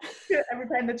God. Every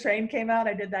time the train came out,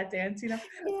 I did that dance, you know?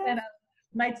 Yeah. And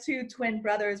my two twin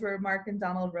brothers were Mark and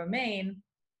Donald Romaine,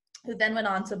 who then went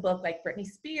on to book like Britney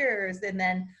Spears. And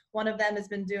then one of them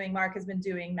Mark has been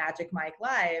doing Magic Mike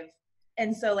Live.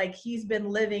 And so like, he's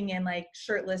been living in like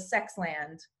shirtless sex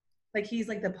land. Like he's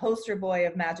like the poster boy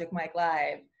of Magic Mike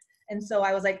Live. And so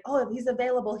I was like, oh, if he's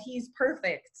available, he's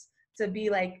perfect to be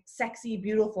like sexy,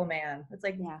 beautiful man. It's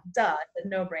like, duh, a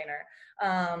no-brainer.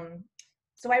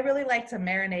 So I really like to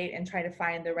marinate and try to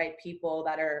find the right people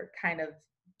that are kind of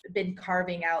been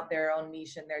carving out their own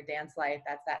niche in their dance life.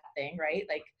 That's that thing, right?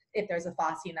 Like if there's a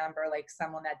Fosse number, like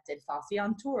someone that did Fosse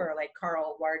on tour, like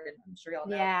Carl Warden, I'm sure you'll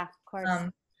know. Yeah, of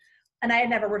course. And I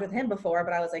had never worked with him before,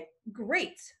 but I was like,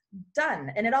 great,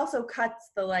 done. And it also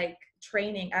cuts the like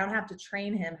training. I don't have to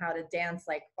train him how to dance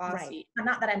like Fosse. Right.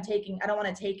 Not that I don't want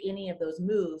to take any of those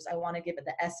moves. I want to give it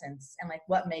the essence and like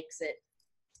what makes it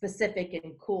specific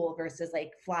and cool versus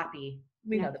like floppy.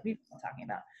 We know that people are talking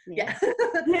about.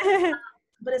 Yeah.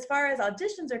 But as far as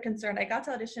auditions are concerned, I got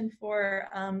to audition for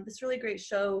this really great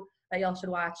show that y'all should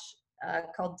watch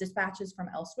called Dispatches from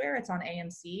Elsewhere. It's on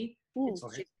AMC. It's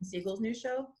Jason Segel's new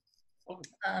show.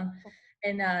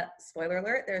 And spoiler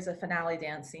alert, there's a finale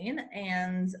dance scene,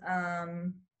 and I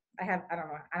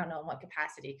don't know in what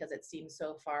capacity, because it seems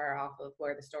so far off of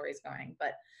where the story's going,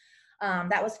 but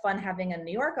that was fun having a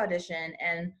New York audition.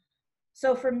 And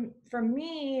so for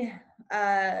me,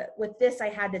 with this, I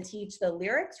had to teach the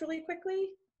lyrics really quickly.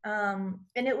 And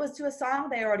it was to a song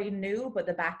they already knew, but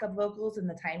the backup vocals and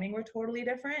the timing were totally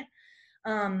different.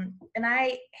 And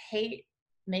I hate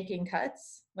making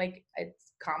cuts. Like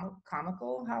it's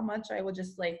comical how much I would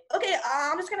just like, okay,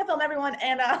 I'm just gonna film everyone,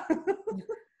 and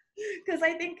because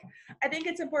I think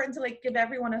it's important to like give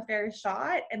everyone a fair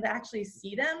shot and to actually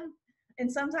see them.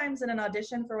 And sometimes in an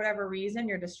audition, for whatever reason,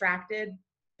 you're distracted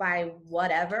by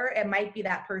whatever. It might be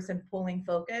that person pulling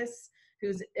focus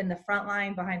who's in the front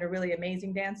line behind a really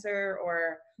amazing dancer,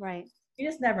 or right. You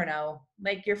just never know.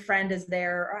 Like your friend is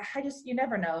there, or you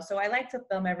never know. So I like to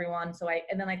film everyone.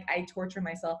 And then I torture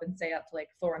myself and stay up to like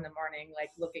 4 a.m, like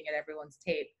looking at everyone's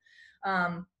tape.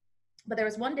 But there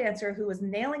was one dancer who was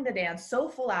nailing the dance so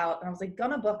full out, and I was like,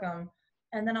 gonna book him.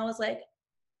 And then I was like,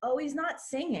 oh, he's not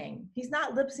singing. He's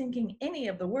not lip syncing any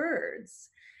of the words.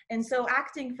 And so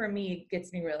acting for me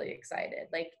gets me really excited.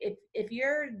 Like if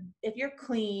you're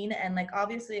clean, and like,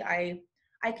 obviously I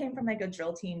came from like a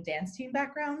drill team, dance team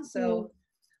background. So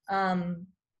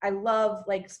I love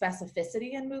like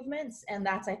specificity in movements. And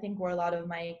that's, I think, where a lot of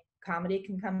my comedy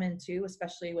can come in too,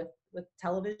 especially with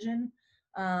television.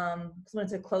 Because when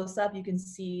it's a close up, you can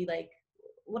see like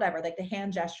whatever, like the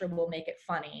hand gesture will make it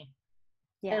funny.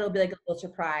 Yeah. It'll be like a little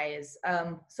surprise.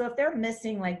 So if they're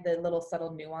missing like the little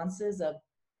subtle nuances of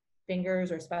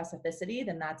fingers or specificity,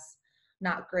 then that's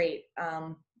not great.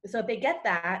 So if they get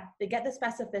that, they get the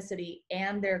specificity,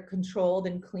 and they're controlled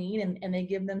and clean, and they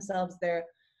give themselves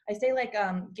I say like,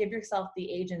 give yourself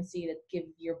the agency to give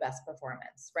your best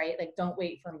performance, right? Like, don't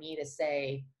wait for me to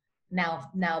say,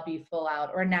 now be full out,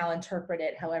 or now interpret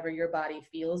it however your body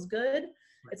feels good.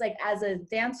 Right. It's like, as a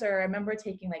dancer, I remember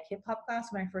taking like hip hop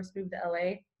class when I first moved to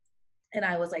LA, and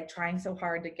I was like trying so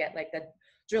hard to get like the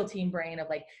drill team brain of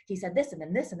like, he said this, and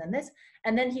then this, and then this,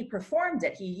 and then he performed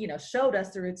it. He, showed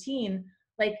us the routine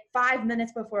like 5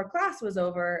 minutes before class was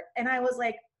over. And I was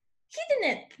like, he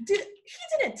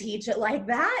didn't teach it like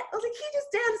that. I was like, he just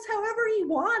danced however he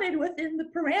wanted within the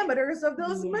parameters of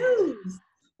those moves.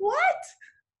 What?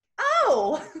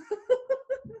 Oh.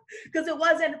 because it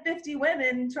wasn't 50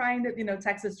 women trying to, you know,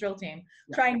 Texas drill team,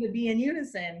 trying to be in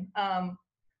unison.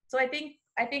 So I think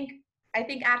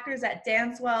actors that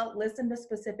dance well, listen to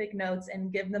specific notes,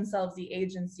 and give themselves the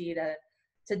agency to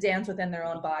dance within their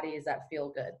own bodies that feel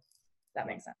good. That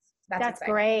makes sense. That's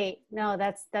great. No,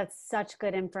 that's such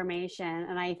good information.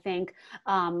 And I think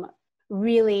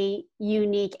really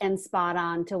unique and spot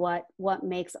on to what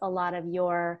makes a lot of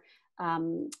your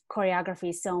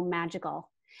choreography so magical.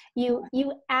 You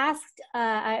asked,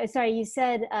 you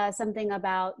said something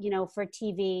about, you know, for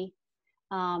TV,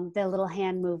 the little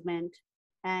hand movement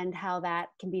and how that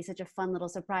can be such a fun little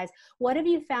surprise. What have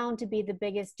you found to be the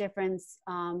biggest difference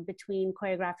between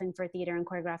choreographing for theater and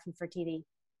choreographing for TV?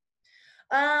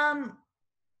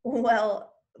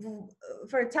 Well,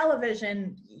 for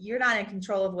television, you're not in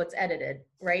control of what's edited,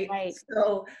 right? Right.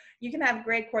 So you can have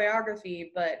great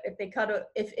choreography, but if they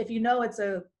if you know it's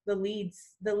the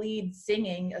lead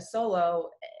singing a solo,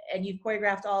 and you've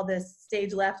choreographed all this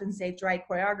stage left and stage right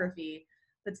choreography,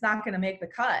 that's not going to make the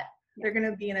cut. They're going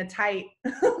to be in a tight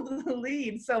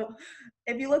lead. So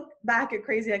if you look back at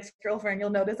Crazy Ex-Girlfriend, you'll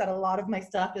notice that a lot of my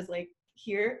stuff is like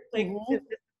here, like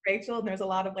Rachel, and there's a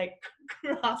lot of like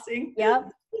crossing.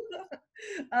 Yep.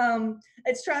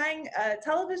 It's trying,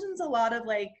 television's a lot of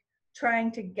like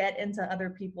trying to get into other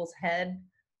people's head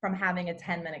from having a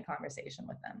 10-minute conversation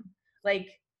with them. Like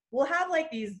we'll have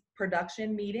like these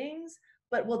production meetings,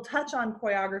 but we'll touch on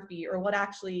choreography or what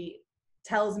actually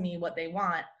tells me what they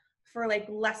want for like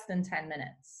less than 10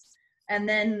 minutes. And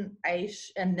then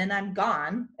I'm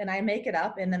gone and I make it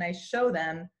up and then I show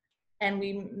them, and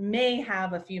we may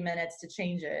have a few minutes to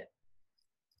change it,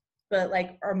 but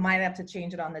like, or might have to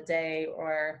change it on the day,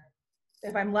 or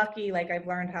if I'm lucky, like I've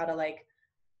learned how to like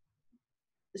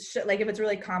if it's a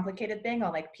really complicated thing,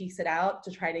 I'll like piece it out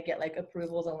to try to get like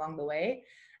approvals along the way.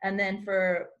 And then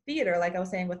for theater, like I was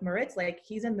saying with Moritz, like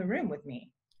he's in the room with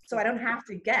me, so I don't have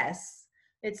to guess.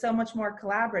 It's so much more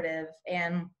collaborative.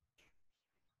 And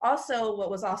also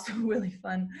what was also really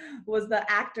fun was the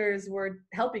actors were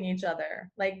helping each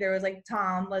other. Like there was like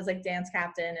Tom was like dance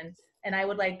captain, and I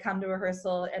would like come to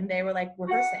rehearsal and they were like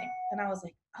rehearsing, and I was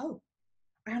like, oh,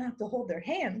 I don't have to hold their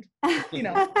hand, you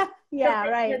know. Yeah,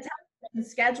 right. The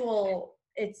schedule,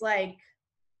 it's like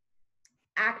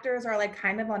actors are like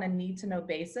kind of on a need to know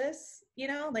basis, you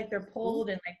know, like they're pulled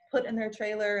and like put in their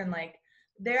trailer, and like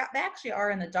they actually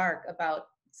are in the dark about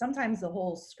sometimes the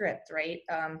whole script, right?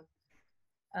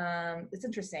 It's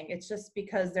interesting. It's just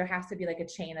because there has to be like a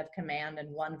chain of command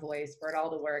and one voice for it all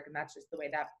to work, and that's just the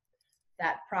way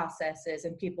that process is.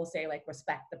 And people say like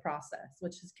respect the process,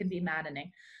 which can be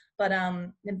maddening. But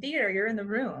in theater, you're in the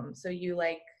room, so you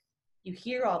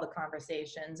hear all the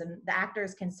conversations, and the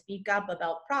actors can speak up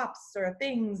about props or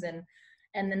things, and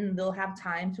then they'll have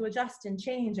time to adjust and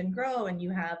change and grow, and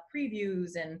you have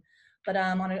previews. But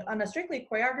on a strictly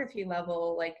choreography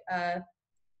level, like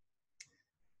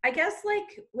I guess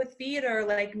like with theater,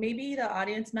 like maybe the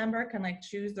audience member can like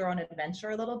choose their own adventure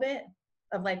a little bit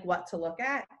of like what to look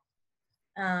at,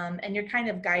 and you're kind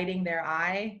of guiding their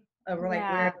eye over like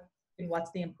where and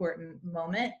what's the important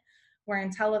moment. Where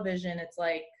in television, it's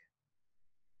like,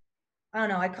 I don't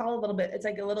know, I call it a little bit, it's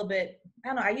like a little bit, I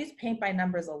don't know, I use paint by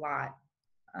numbers a lot.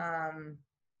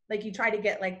 Like you try to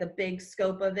get like the big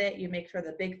scope of it, you make sure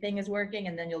the big thing is working,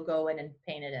 and then you'll go in and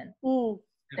paint it in.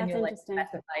 That's you'll interesting. like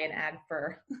specify and add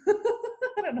fur.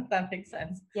 I don't know if that makes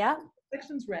sense. Yeah. This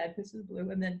section's red, this is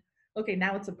blue, and then, okay,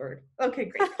 now it's a bird. Okay,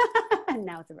 great.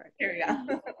 Now it's a bird. Here we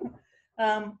go.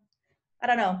 I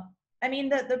don't know. I mean,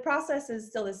 the process is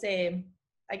still the same,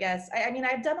 I guess. I mean,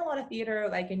 I've done a lot of theater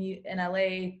like in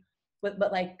LA,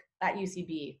 but like at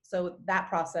UCB. So that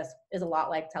process is a lot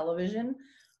like television,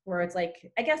 where it's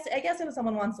like, I guess if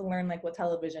someone wants to learn like what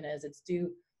television is, it's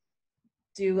do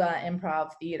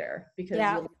improv theater,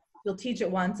 because you'll teach it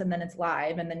once and then it's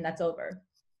live and then that's over.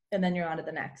 And then you're on to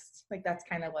the next. Like that's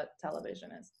kind of what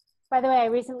television is. By the way, I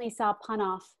recently saw Pun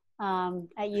Off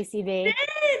at UCB.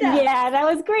 Yeah, that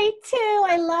was great too.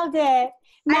 I loved it.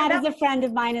 Matt is a friend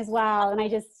of mine as well, and I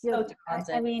just,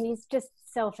 I mean, he's just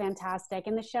so fantastic,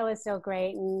 and the show is so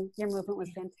great, and your movement was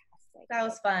fantastic. That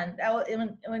was fun.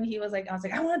 When he was like, I was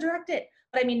like, I want to direct it.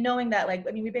 But I mean, knowing that, like,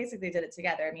 I mean, we basically did it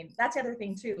together. I mean, that's the other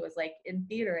thing too, is like in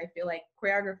theater, I feel like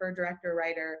choreographer, director,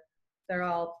 writer, they're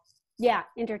all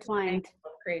intertwined.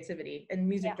 Creativity, and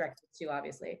music director too,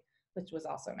 obviously, which was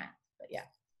also Matt. But yeah,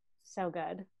 so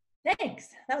good. Thanks.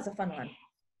 That was a fun one.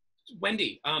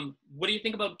 Wendy, what do you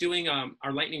think about doing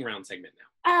our lightning round segment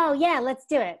now? Oh yeah, let's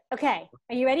do it. Okay,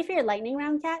 are you ready for your lightning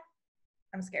round, Kat?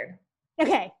 I'm scared.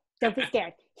 Okay, don't be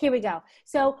scared. Here we go.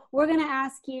 So we're going to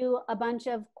ask you a bunch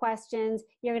of questions.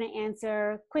 You're going to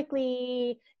answer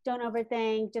quickly. Don't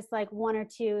overthink. Just like 1 or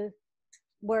 2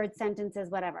 word sentences,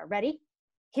 whatever. Ready?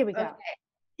 Here we go.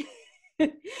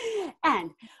 Okay.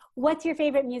 And what's your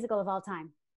favorite musical of all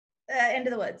time? Into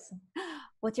the Woods.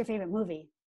 What's your favorite movie?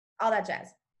 All That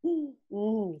Jazz. Me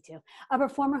too. A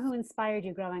performer who inspired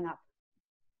you growing up?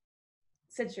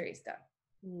 Sid Charista.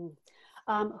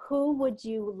 Who would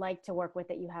you like to work with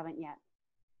that you haven't yet?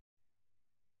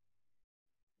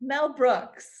 Mel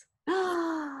Brooks.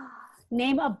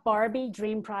 Name a Barbie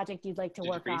dream project you'd like to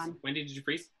work on. Wendy, did you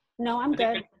freeze? No, I'm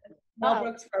good. Mel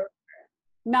Brooks.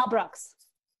 Mel Brooks.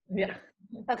 Yeah.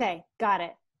 Okay, got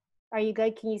it. Are you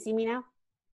good? Can you see me now?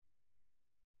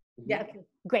 Yeah. Okay,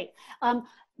 great.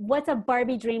 What's a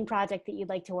Barbie dream project that you'd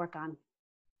like to work on?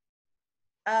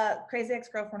 Crazy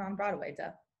Ex-Girlfriend on Broadway,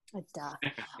 Duh.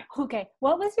 Okay.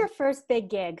 What was your first big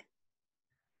gig?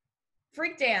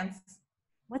 Freak Dance.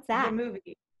 What's that? The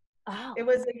movie. Oh. It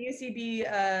was a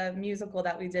UCB musical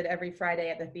that we did every Friday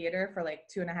at the theater for like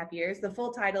 2.5 years. The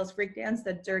full title is Freak Dance,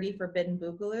 the Dirty Forbidden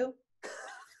Boogaloo.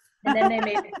 And then they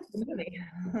made it into the movie.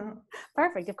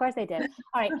 Perfect. Of course they did.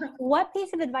 All right. What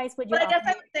piece of advice would you But I guess offer?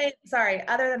 I would say, sorry,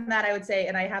 other than that, I would say,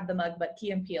 and I have the mug, but Key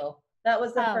and Peele. That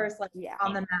was the first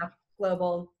on the map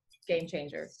global game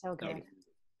changer. So good.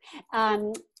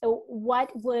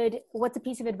 What's a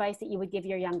piece of advice that you would give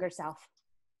your younger self?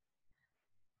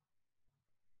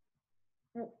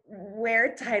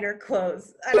 Wear tighter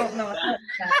clothes. I don't know.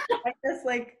 I guess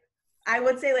I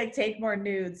would say take more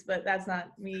nudes, but that's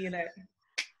not me either.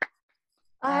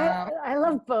 I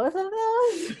love both of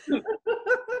those.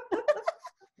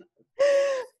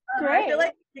 Great. I feel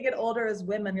like you get older as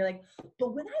women, you're like,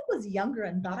 but when I was younger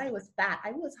and thought I was fat,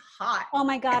 I was hot. Oh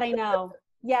my God, I know.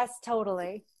 Yes,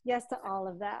 totally. Yes to all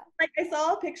of that. I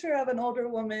saw a picture of an older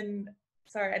woman.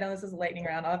 Sorry, I know this is a lightning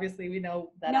round. Obviously, we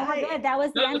know that. No, we're good. That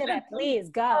was the end of it. Please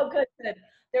go. Oh, good.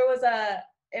 There was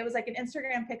it was an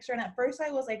Instagram picture, and at first I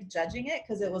was judging it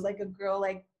because it was a girl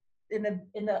in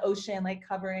the ocean,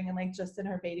 covering and just in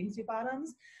her bathing suit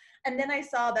bottoms. And then I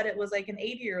saw that it was an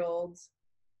 80-year-old,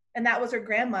 and that was her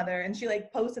grandmother. And she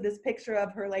posted this picture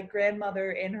of her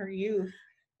grandmother in her youth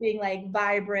being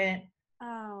vibrant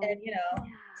and,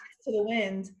 to the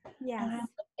wind. Yeah.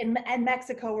 In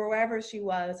Mexico or wherever she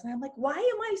was. And I'm like, why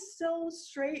am I so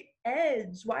straight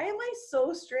edge? Why am I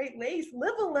so straight laced?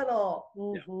 Live a little.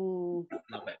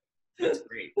 Mm-hmm. Love it. That's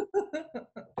great.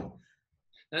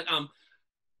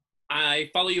 I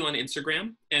follow you on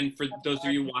Instagram, and for those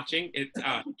of you watching, it's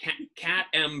Kat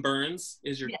M Burns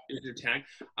is your tag.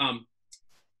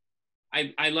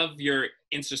 I love your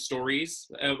Insta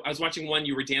stories. I was watching one.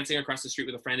 You were dancing across the street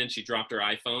with a friend, and she dropped her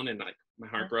iPhone, and my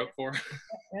heart broke for her.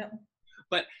 Yeah.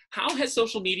 But how has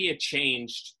social media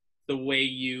changed the way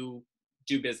you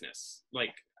do business,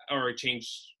 or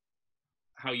changed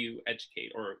how you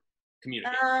educate or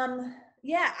communicate?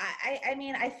 Yeah, I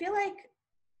mean, I feel like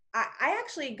I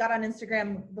actually got on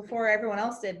Instagram before everyone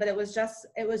else did, but it was just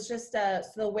so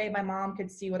the way my mom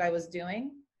could see what I was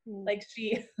doing.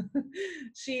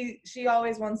 She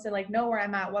always wants to know where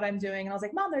I'm at, what I'm doing. And I was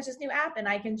like, Mom, there's this new app and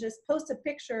I can just post a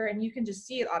picture and you can just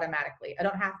see it automatically. I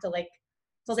don't have to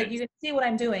so I was you can see what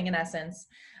I'm doing in essence.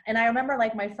 And I remember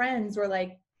my friends were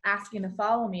asking to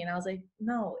follow me, and I was like,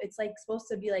 no, it's supposed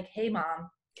to be hey Mom.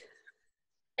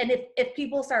 And if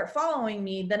people start following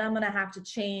me, then I'm gonna have to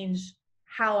change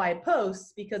how I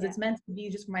post because it's meant to be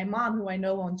just for my mom, who I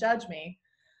know won't judge me.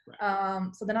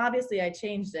 Right. So then obviously I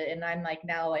changed it, and I'm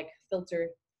now filter.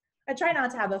 I try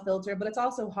not to have a filter, but it's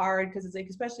also hard because it's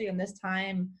especially in this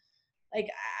time,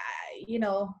 you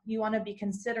want to be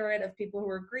considerate of people who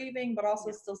are grieving, but also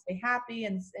still stay happy,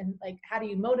 and how do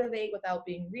you motivate without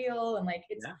being real? And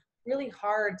it's really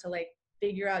hard to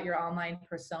figure out your online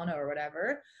persona or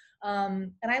whatever.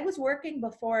 And I was working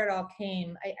before it all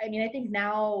came. I mean, I think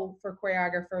now for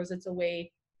choreographers, it's a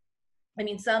way. I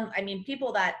mean,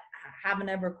 people that haven't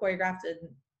ever choreographed a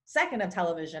second of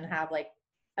television have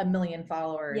 1 million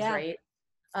followers, right?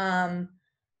 And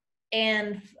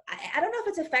I don't know if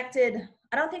it's affected.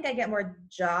 I don't think I get more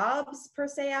jobs per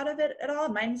se out of it at all.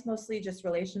 Mine's mostly just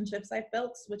relationships I've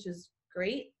built, which is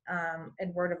great,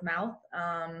 and word of mouth.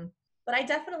 But I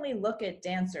definitely look at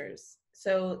dancers.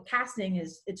 So casting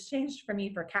it's changed for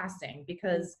me for casting,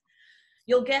 because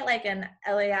you'll get an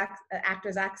LA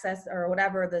Actors Access or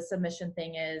whatever the submission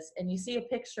thing is, and you see a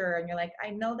picture and you're like,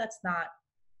 I know that's not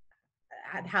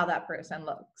how that person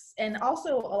looks. And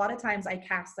also a lot of times I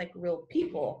cast real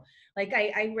people.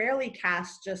 I rarely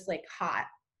cast just hot,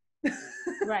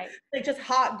 right? Just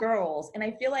hot girls. And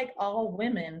I feel all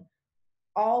women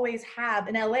always have,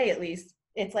 in LA at least,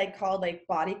 it's like called like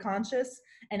body conscious,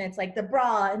 and it's like the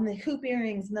bra and the hoop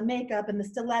earrings and the makeup and the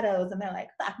stilettos, and they're like,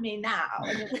 fuck me now.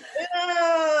 And you're like,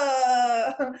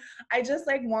 ugh. I just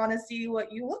like want to see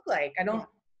what you look like. I don't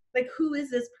like, who is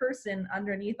this person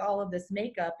underneath all of this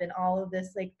makeup and all of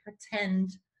this like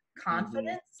pretend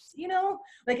confidence, you know?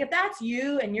 Like if that's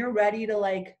you and you're ready to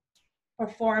like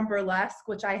perform burlesque,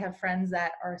 which I have friends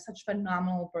that are such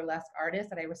phenomenal burlesque artists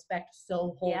that I respect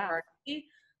so wholeheartedly,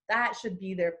 that should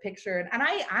be their picture. And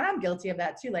I'm guilty of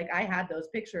that too. Like I had those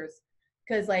pictures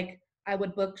because like I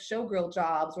would book showgirl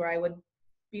jobs where I would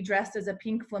be dressed as a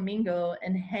pink flamingo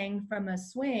and hang from a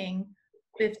swing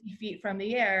 50 feet from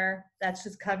the air that's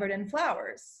just covered in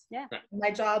flowers. Yeah.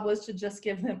 My job was to just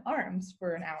give them arms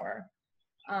for an hour.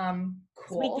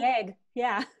 Cool. Sweet gig.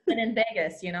 Yeah. And in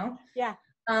Vegas, you know? Yeah.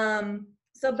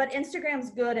 So, but Instagram's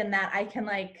good in that I can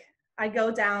like, I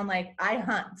go down, like I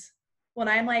hunt when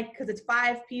I'm like, cause it's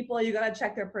 5 people, you got to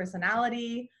check their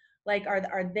personality. Like,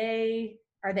 are they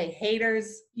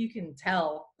haters? You can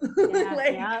tell. Yeah,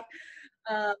 like, yep.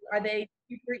 Are they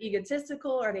super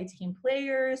egotistical? Are they team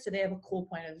players? Do they have a cool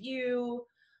point of view?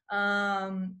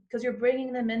 Cause you're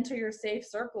bringing them into your safe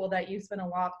circle that you've spent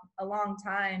a long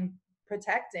time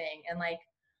protecting. And like,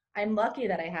 I'm lucky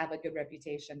that I have a good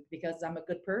reputation because I'm a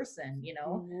good person, you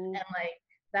know? And like,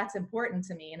 that's important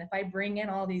to me. And if I bring in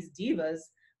all these divas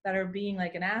that are being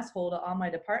like an asshole to all my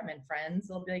department friends,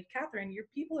 they'll be like, Kathryn, your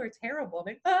people are terrible. I'm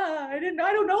like, I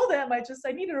don't know them.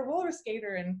 I needed a roller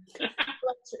skater. And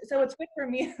so it's good for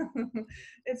me.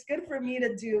 It's good for me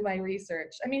to do my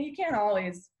research. I mean, you can't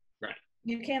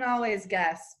always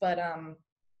guess, but,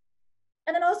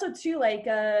 and then also too, like,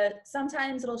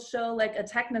 sometimes it'll show like a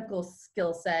technical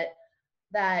skill set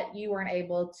that you weren't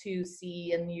able to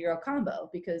see in your combo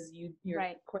because you're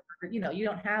right. You know, you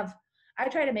don't have, I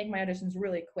try to make my auditions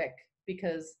really quick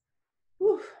because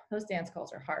those dance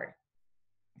calls are hard.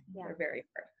 Yeah. They're very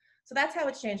hard. So that's how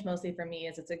it's changed mostly for me,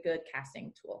 is it's a good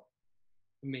casting tool.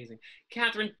 Amazing.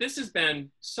 Kathryn, this has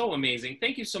been so amazing.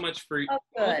 Thank you so much for all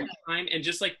your time, and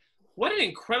just like, what an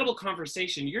incredible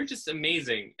conversation. You're just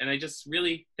amazing. And I just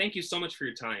really thank you so much for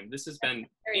your time. This has been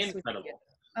incredible.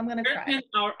 I'm going to cry.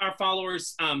 Our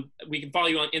followers, we can follow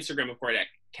you on Instagram, of course, at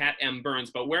Kat M. Burns,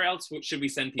 but where else should we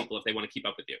send people if they want to keep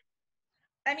up with you?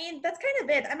 I mean, that's kind of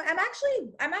it. I'm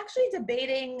actually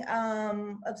debating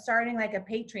of starting like a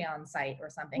Patreon site or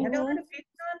something. Have you heard of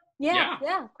Patreon? Yeah.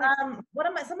 Some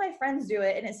of my friends do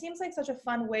it, and it seems like such a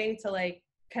fun way to like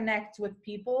connect with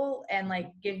people and like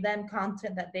give them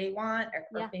content that they want,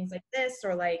 or things like this,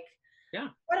 or like,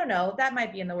 I don't know, that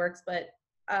might be in the works, but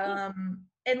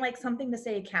and like something to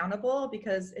stay accountable,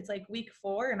 because it's like week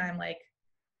 4 and I'm like,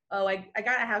 oh, I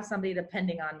gotta have somebody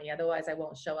depending on me, otherwise I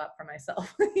won't show up for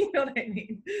myself. You know what I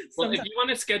mean? Well, if you want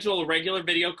to schedule a regular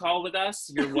video call with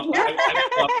us, you're welcome.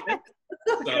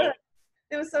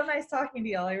 It was so nice talking to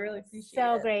y'all. I really appreciate it.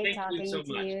 So great talking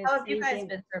to you. How have you guys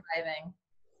been surviving?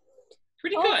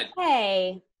 Pretty good.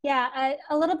 Okay. Yeah,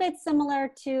 a little bit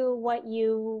similar to what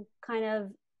you kind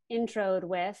of introed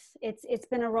with. It's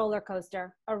been a roller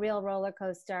coaster, a real roller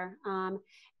coaster.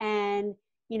 And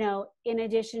you know, in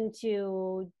addition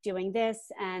to doing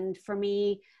this, and for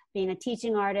me being a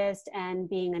teaching artist and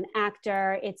being an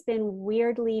actor, it's been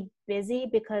weirdly busy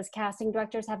because casting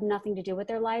directors have nothing to do with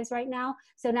their lives right now.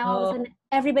 So now all of a sudden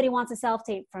everybody wants a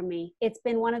self-tape from me. It's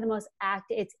been one of the most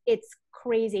it's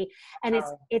crazy, and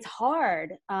it's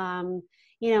hard.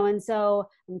 You know, and so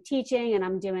I'm teaching and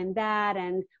I'm doing that,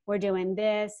 and we're doing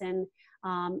this, and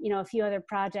you know, a few other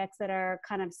projects that are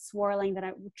kind of swirling that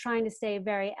I'm trying to stay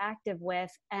very active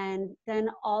with, and then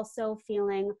also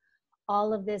feeling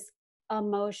all of this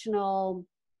emotional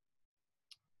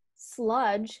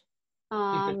sludge,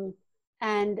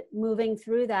 and moving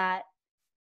through that,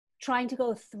 trying to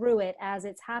go through it as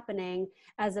it's happening,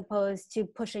 as opposed to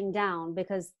pushing down,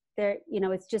 because there, you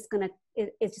know, it's just gonna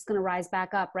rise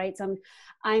back up, right? So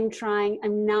I'm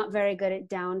not very good at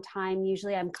downtime.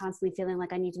 Usually I'm constantly feeling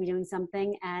like I need to be doing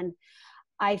something, and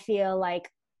I feel like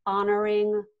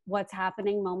honoring what's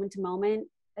happening moment to moment,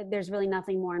 there's really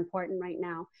nothing more important right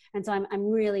now. And so I'm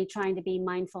really trying to be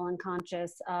mindful and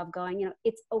conscious of going, you know,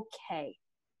 it's okay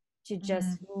to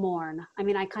just mourn. I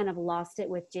mean, I kind of lost it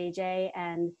with JJ,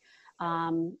 and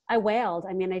I wailed.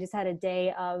 I mean, I just had a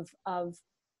day of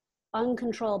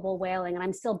uncontrollable wailing, and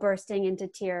I'm still bursting into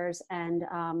tears, and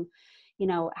you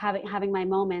know, having my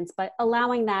moments, but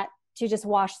allowing that to just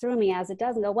wash through me as it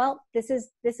does, and go, well, this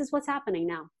is what's happening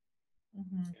now.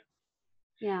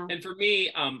 Yeah. And for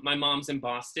me, my mom's in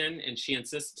Boston, and she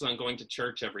insists on going to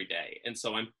church every day, and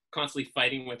so I'm constantly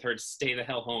fighting with her to stay the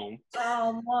hell home.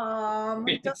 Oh, Mom.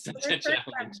 It's such a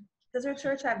challenge. Does her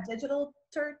church have digital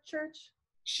church?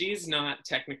 She's not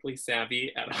technically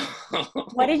savvy at all.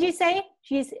 What did you say?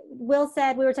 Will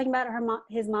said, we were talking about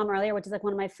his mom earlier, which is like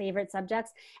one of my favorite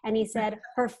subjects. And he said,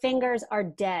 her fingers are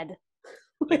dead.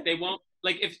 Like they won't,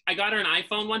 like if I got her an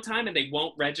iPhone one time and they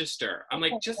won't register. I'm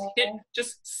like, just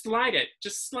slide it.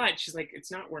 Just slide. She's like,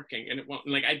 it's not working. And it won't,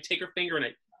 like I'd take her finger and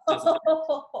it doesn't.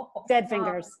 Dead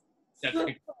fingers. Dead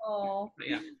fingers. But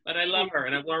yeah, but I love her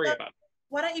and I worry about her.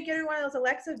 Why don't you get her one of those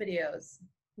Alexa videos?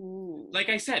 Like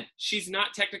I said, she's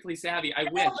not technically savvy. I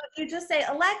wish. But you just say,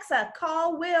 Alexa,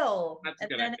 call Will. That's a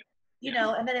good then, idea. You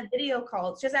know, and then a video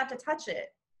call. She doesn't have to touch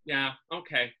it. Yeah,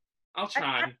 okay. I'll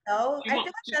try. I feel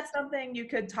like that's something you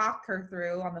could talk her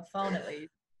through on the phone at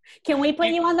least. Can we put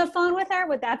you on the phone with her?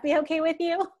 Would that be okay with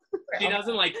you? She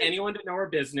doesn't like anyone to know her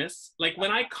business. Like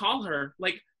when I call her,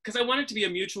 like, because I want it to be a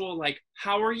mutual, like,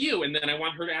 how are you? And then I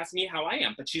want her to ask me how I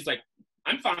am. But she's like,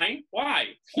 I'm fine. Why?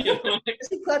 You know, like, is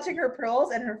she clutching her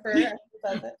pearls and her fur?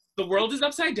 The world is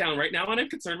upside down right now, and I'm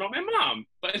concerned about my mom.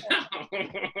 But no.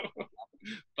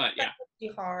 But yeah.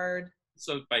 That's hard.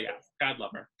 So, but yeah, God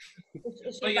love her.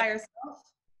 Is she by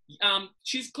herself?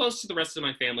 She's close to the rest of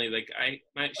my family. Like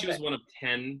she was one of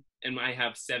 10, and I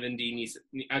have 70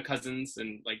 cousins,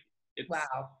 and like it's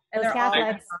wow. And they're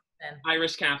Catholics.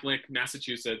 Irish Catholic,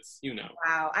 Massachusetts. You know.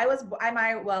 Wow.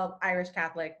 Irish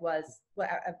Catholic was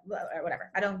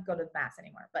whatever. I don't go to mass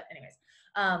anymore. But anyways,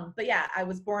 but yeah,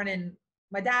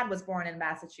 my dad was born in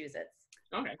Massachusetts.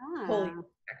 Okay. Holyoke,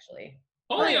 actually.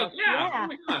 Holyoke, yeah. Oh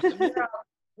my gosh.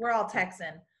 We're all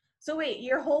Texan. So wait,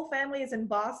 your whole family is in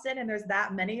Boston and there's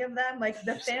that many of them? Like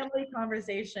the family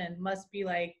conversation must be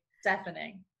like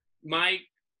deafening. My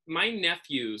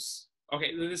nephews,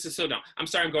 okay, this is so dumb. I'm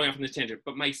sorry I'm going off on this tangent,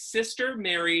 but my sister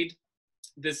married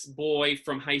this boy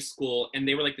from high school and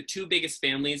they were like the two biggest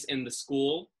families in the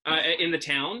school, in the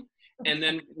town. And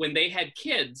then when they had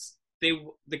kids,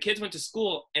 the kids went to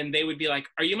school and they would be like,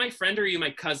 are you my friend or are you my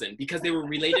cousin? Because they were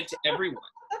related to everyone.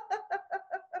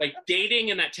 Like dating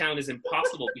in that town is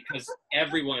impossible because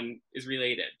everyone is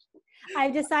related.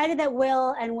 I've decided that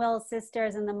Will and Will's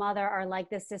sisters and the mother are like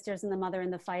the sisters and the mother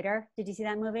in The Fighter. Did you see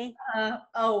that movie?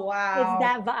 Oh, wow. It's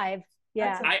that vibe.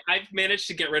 Yeah. I've managed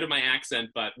to get rid of my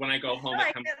accent, but when I go home,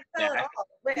 it comes back.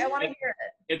 Wait, I want to hear it.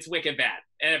 It's wicked bad.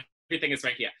 Everything is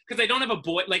right here. Because I don't have a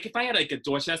boy, like if I had like a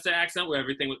Dorchester accent where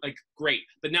everything was like great,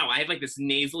 but no, I have like this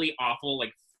nasally, awful,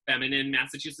 like feminine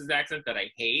Massachusetts accent that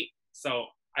I hate. So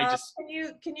I just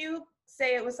can you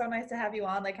say it was so nice to have you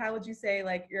on? Like how would you say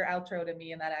like your outro to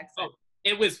me in that accent? Oh,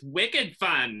 it was wicked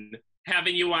fun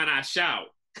having you on our show.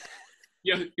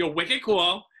 You're wicked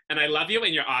cool and I love you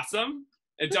and you're awesome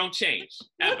and don't change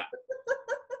ever.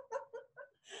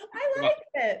 I like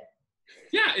it.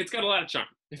 Yeah, it's got a lot of charm.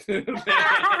 It's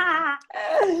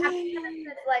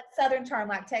like Southern charm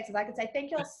like Texas. I could say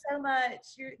thank y'all so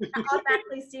much. I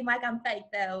automatically seem like I'm fake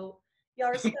though. Y'all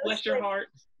are so bless your heart.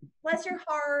 Bless your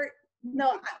heart.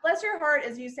 No, bless your heart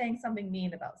is you saying something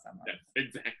mean about someone. Yes,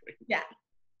 exactly. Yeah.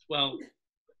 Well,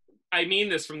 I mean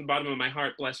this from the bottom of my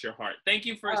heart. Bless your heart. Thank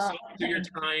you for your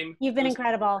time. You've been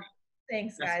incredible.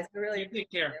 Thanks, guys. I really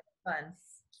appreciate care. it. It was fun.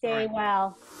 Stay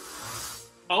well.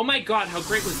 Oh my God, how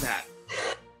great was that?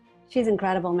 She's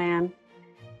incredible, man.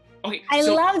 Okay, I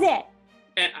loved it.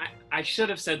 And I should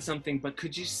have said something, but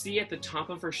could you see at the top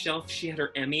of her shelf, she had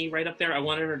her Emmy right up there. I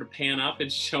wanted her to pan up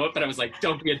and show it, but I was like,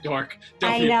 don't be a dork.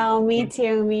 I know, me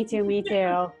too.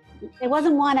 It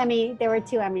wasn't one Emmy, there were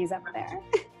 2 Emmys up there.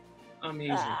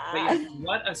 Amazing. But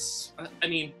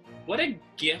yeah, what a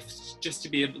gift just to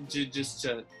be able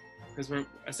to because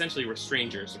we're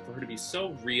strangers, and for her to be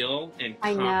so real and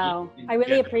I know. I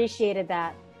really appreciated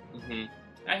that. Mm-hmm.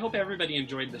 I hope everybody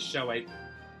enjoyed the show. I'm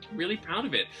really proud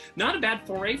of it. Not a bad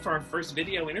foray for our first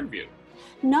video interview.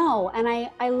 No, and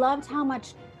I loved how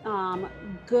much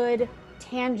good,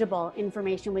 tangible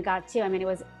information we got too. I mean, it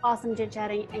was awesome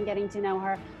chit-chatting and getting to know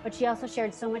her, but she also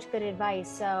shared so much good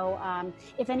advice. So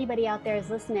if anybody out there is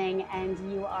listening and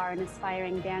you are an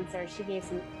aspiring dancer, she gave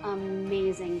some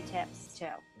amazing tips too.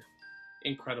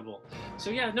 Incredible.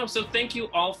 So thank you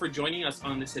all for joining us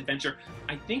on this adventure.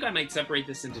 I think I might separate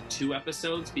this into 2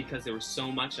 episodes because there was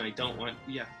so much and I don't want,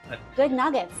 but good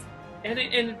nuggets. And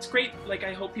it's great. Like,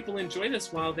 I hope people enjoy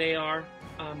this while they are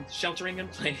sheltering in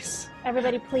place.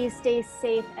 Everybody please stay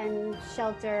safe and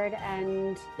sheltered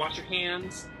and wash your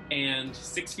hands and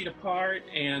 6 feet apart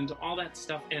and all that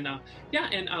stuff. And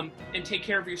and take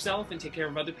care of yourself and take care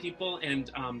of other people.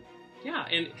 And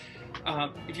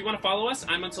if you want to follow us,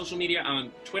 I'm on social media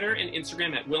on Twitter and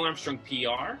Instagram at Will Armstrong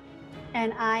PR.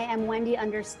 And I am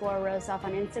Wendy_Rosoff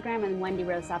on Instagram and Wendy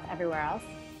Rosoff everywhere else.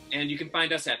 And you can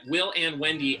find us at Will and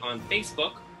Wendy on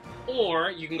Facebook Or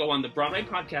you can go on the Broadway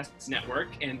Podcasts Network,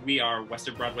 and we are West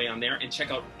of Broadway on there, and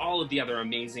check out all of the other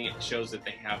amazing shows that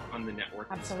they have on the network.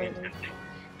 Absolutely. It's fantastic.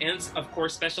 And of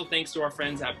course, special thanks to our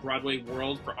friends at Broadway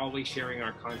World for always sharing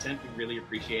our content. We really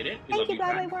appreciate it. We Thank love you,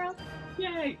 Broadway guys. World.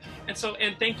 Yay!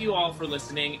 And thank you all for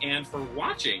listening and for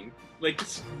watching. Like,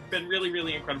 it's been really,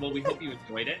 really incredible. We hope you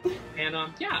enjoyed it. And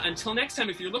yeah, until next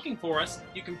time, if you're looking for us,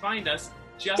 you can find us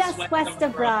just West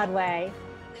of Broadway.